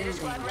lost. Raider Building.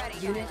 squad ready,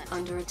 Unit silent.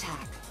 under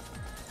attack.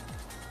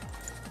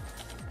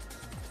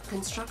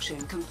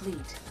 Construction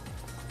complete.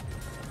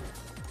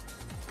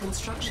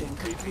 Construction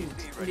complete.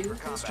 ready New for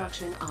combat.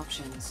 construction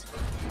options.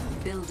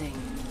 Building.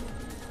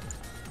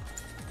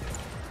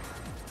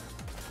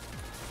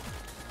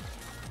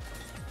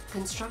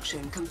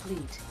 Construction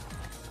complete.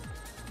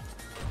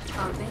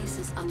 Our base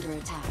is under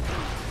attack.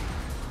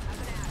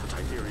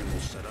 Tiberium will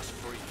set us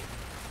free.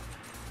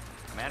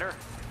 Commander,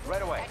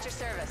 right away. At your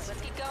service.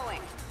 Let's keep going.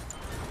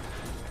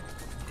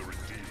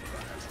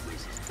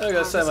 I've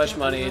got so much Harvester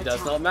money, under it does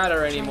attack. not matter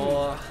Training.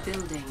 anymore.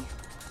 Building.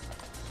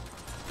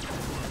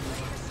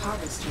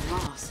 Harvester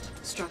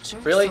lost. Structure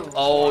Really? sold.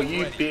 Oh,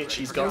 you bitch,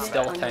 he's got Unit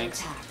stealth under tanks.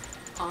 attack.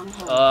 On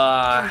hold.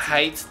 I Cancel.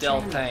 hate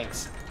stealth Training.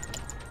 tanks.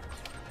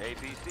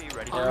 APC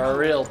ready. They're a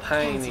real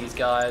pain, these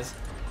guys.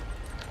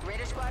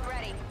 Raider squad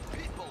ready.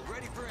 People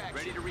ready for action.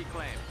 Ready to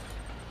reclaim.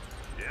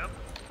 Yep.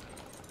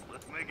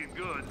 Let's make it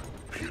good.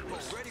 People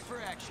ready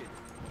for action.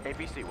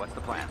 APC, what's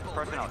the plan? People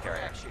Personnel ready for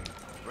carrier. action.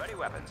 Ready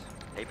weapons.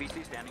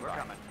 APC standing by. We're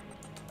coming.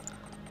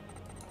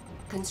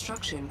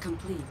 Construction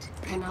complete.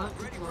 Cannot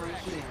deploy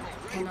here.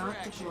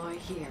 Cannot deploy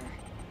here.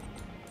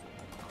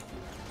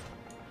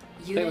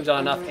 I think we've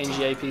done enough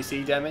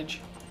NGAPC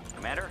damage.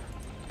 Commander,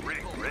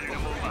 Ready to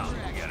move out.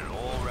 We got it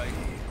all right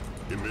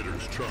here.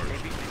 Emitters charged.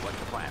 APC, what's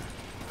the plan?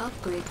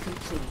 Upgrade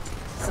complete.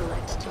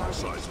 Select target.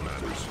 Size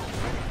matters.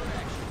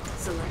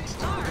 Select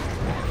target.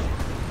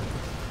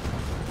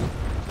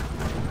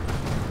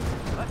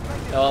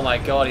 Oh my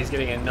god, he's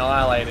getting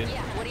annihilated.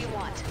 Yeah, what do you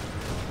want?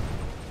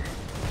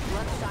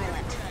 Look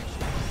silent.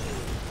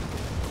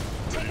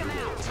 Take him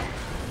out.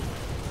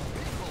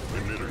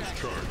 Emitters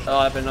charged.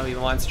 Oh, that better not be a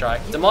mind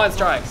strike. It's a mind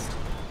strike!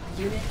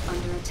 Unit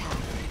under attack.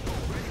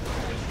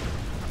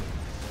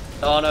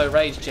 Oh no,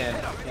 rage gen.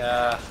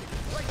 Yeah.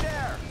 Right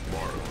there!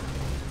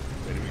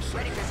 Enemy Ready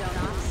sighted. for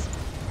zone ops.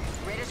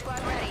 Raider squad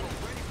ready.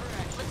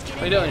 Let's get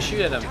What are you doing? Shoot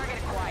at him. Target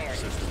acquired.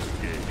 Systems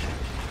engaged.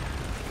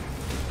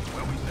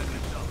 Where we setting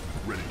this up?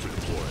 Ready to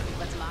deploy.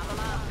 Let's mop them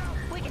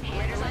up. We can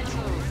handle it.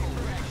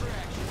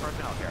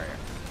 Personnel carrier.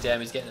 Damn,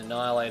 he's getting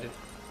annihilated.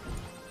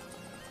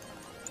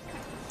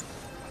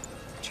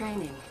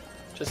 Training.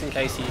 Just in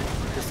case he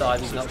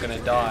decides he's not going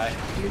to die.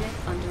 Unit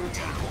under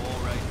attack.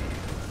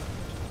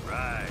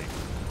 Right.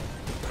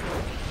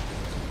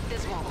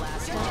 This won't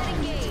last. Stealth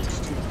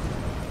engaged.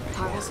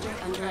 Harvester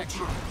under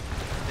attack.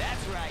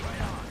 That's right.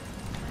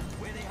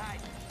 Where they hide?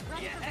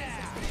 Ready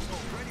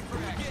for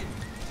action.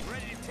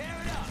 Ready to tear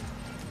it up.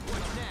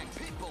 What's next?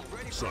 People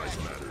ready for Size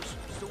action. matters.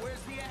 So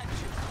where's the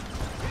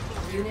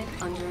action? Unit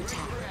under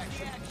attack.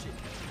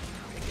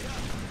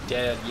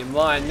 Dead. You're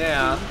mine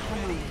now.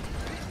 Promoted.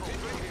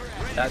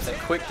 That's a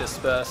quick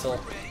dispersal.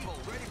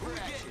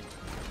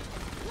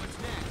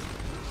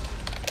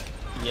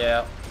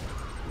 Yeah.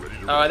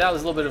 Alright, that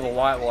was a little bit of a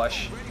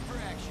whitewash.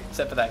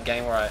 Except for that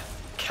game where I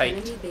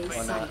caked. Enemy base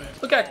On, sighted.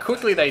 look how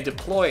quickly they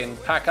deploy and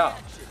pack up.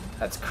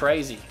 That's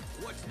crazy.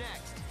 What's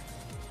next?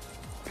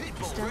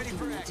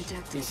 Stealth unit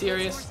detected. You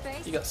serious?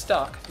 You got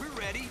stuck? We're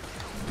ready.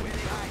 Where they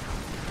hide?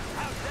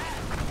 How's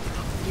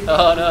that? Unit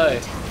Oh, under no.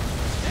 attack.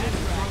 Unit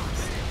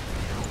lost.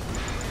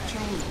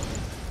 Training.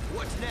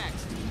 What's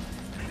next?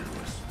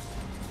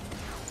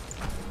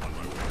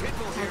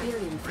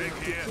 Tiberium field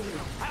depleted.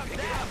 How's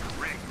that?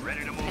 Ready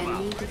to move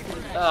Enemy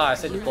defeated. Ah, I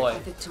said Unit deploy. are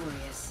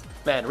victorious.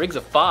 Man, rigs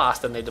are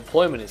fast and their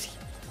deployment is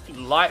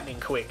lightning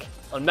quick.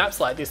 On maps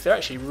like this, they're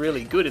actually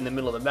really good in the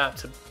middle of the map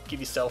to give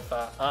yourself,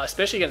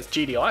 especially against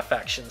GDI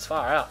factions,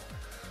 far out.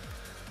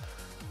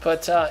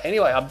 But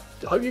anyway, I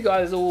hope you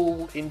guys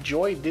all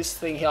enjoyed this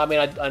thing here. I mean,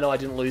 I know I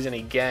didn't lose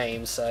any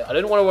games, so I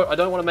don't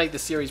want to make the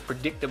series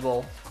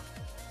predictable.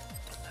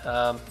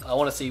 I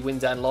want to see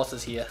wins and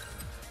losses here,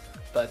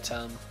 but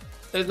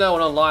there's no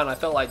one online. I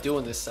felt like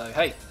doing this, so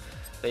hey,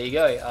 there you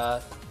go.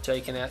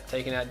 Taking out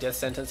death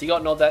sentence. He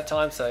got nod that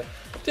time, so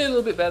did a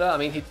little bit better. I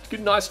mean, he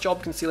did a nice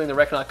job concealing the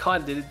Reckoner. I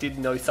kind of did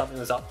know something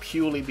was up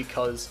purely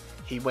because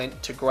he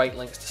went to great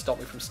lengths to stop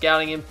me from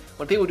scouting him.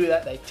 When people do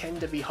that, they tend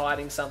to be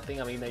hiding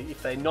something. I mean,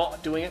 if they're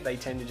not doing it, they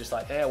tend to just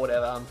like, yeah,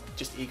 whatever, I'm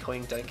just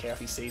ecoing, don't care if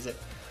he sees it.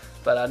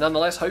 But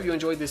nonetheless, hope you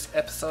enjoyed this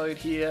episode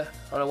here.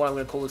 I don't know what I'm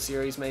going to call the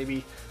series,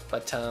 maybe.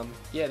 But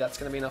yeah, that's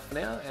going to be enough for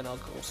now, and I'll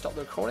stop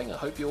the recording. I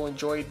hope you all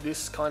enjoyed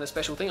this kind of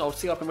special thing. I'll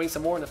see if I can read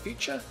some more in the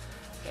future.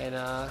 And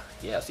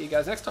yeah, I'll see you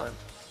guys next time.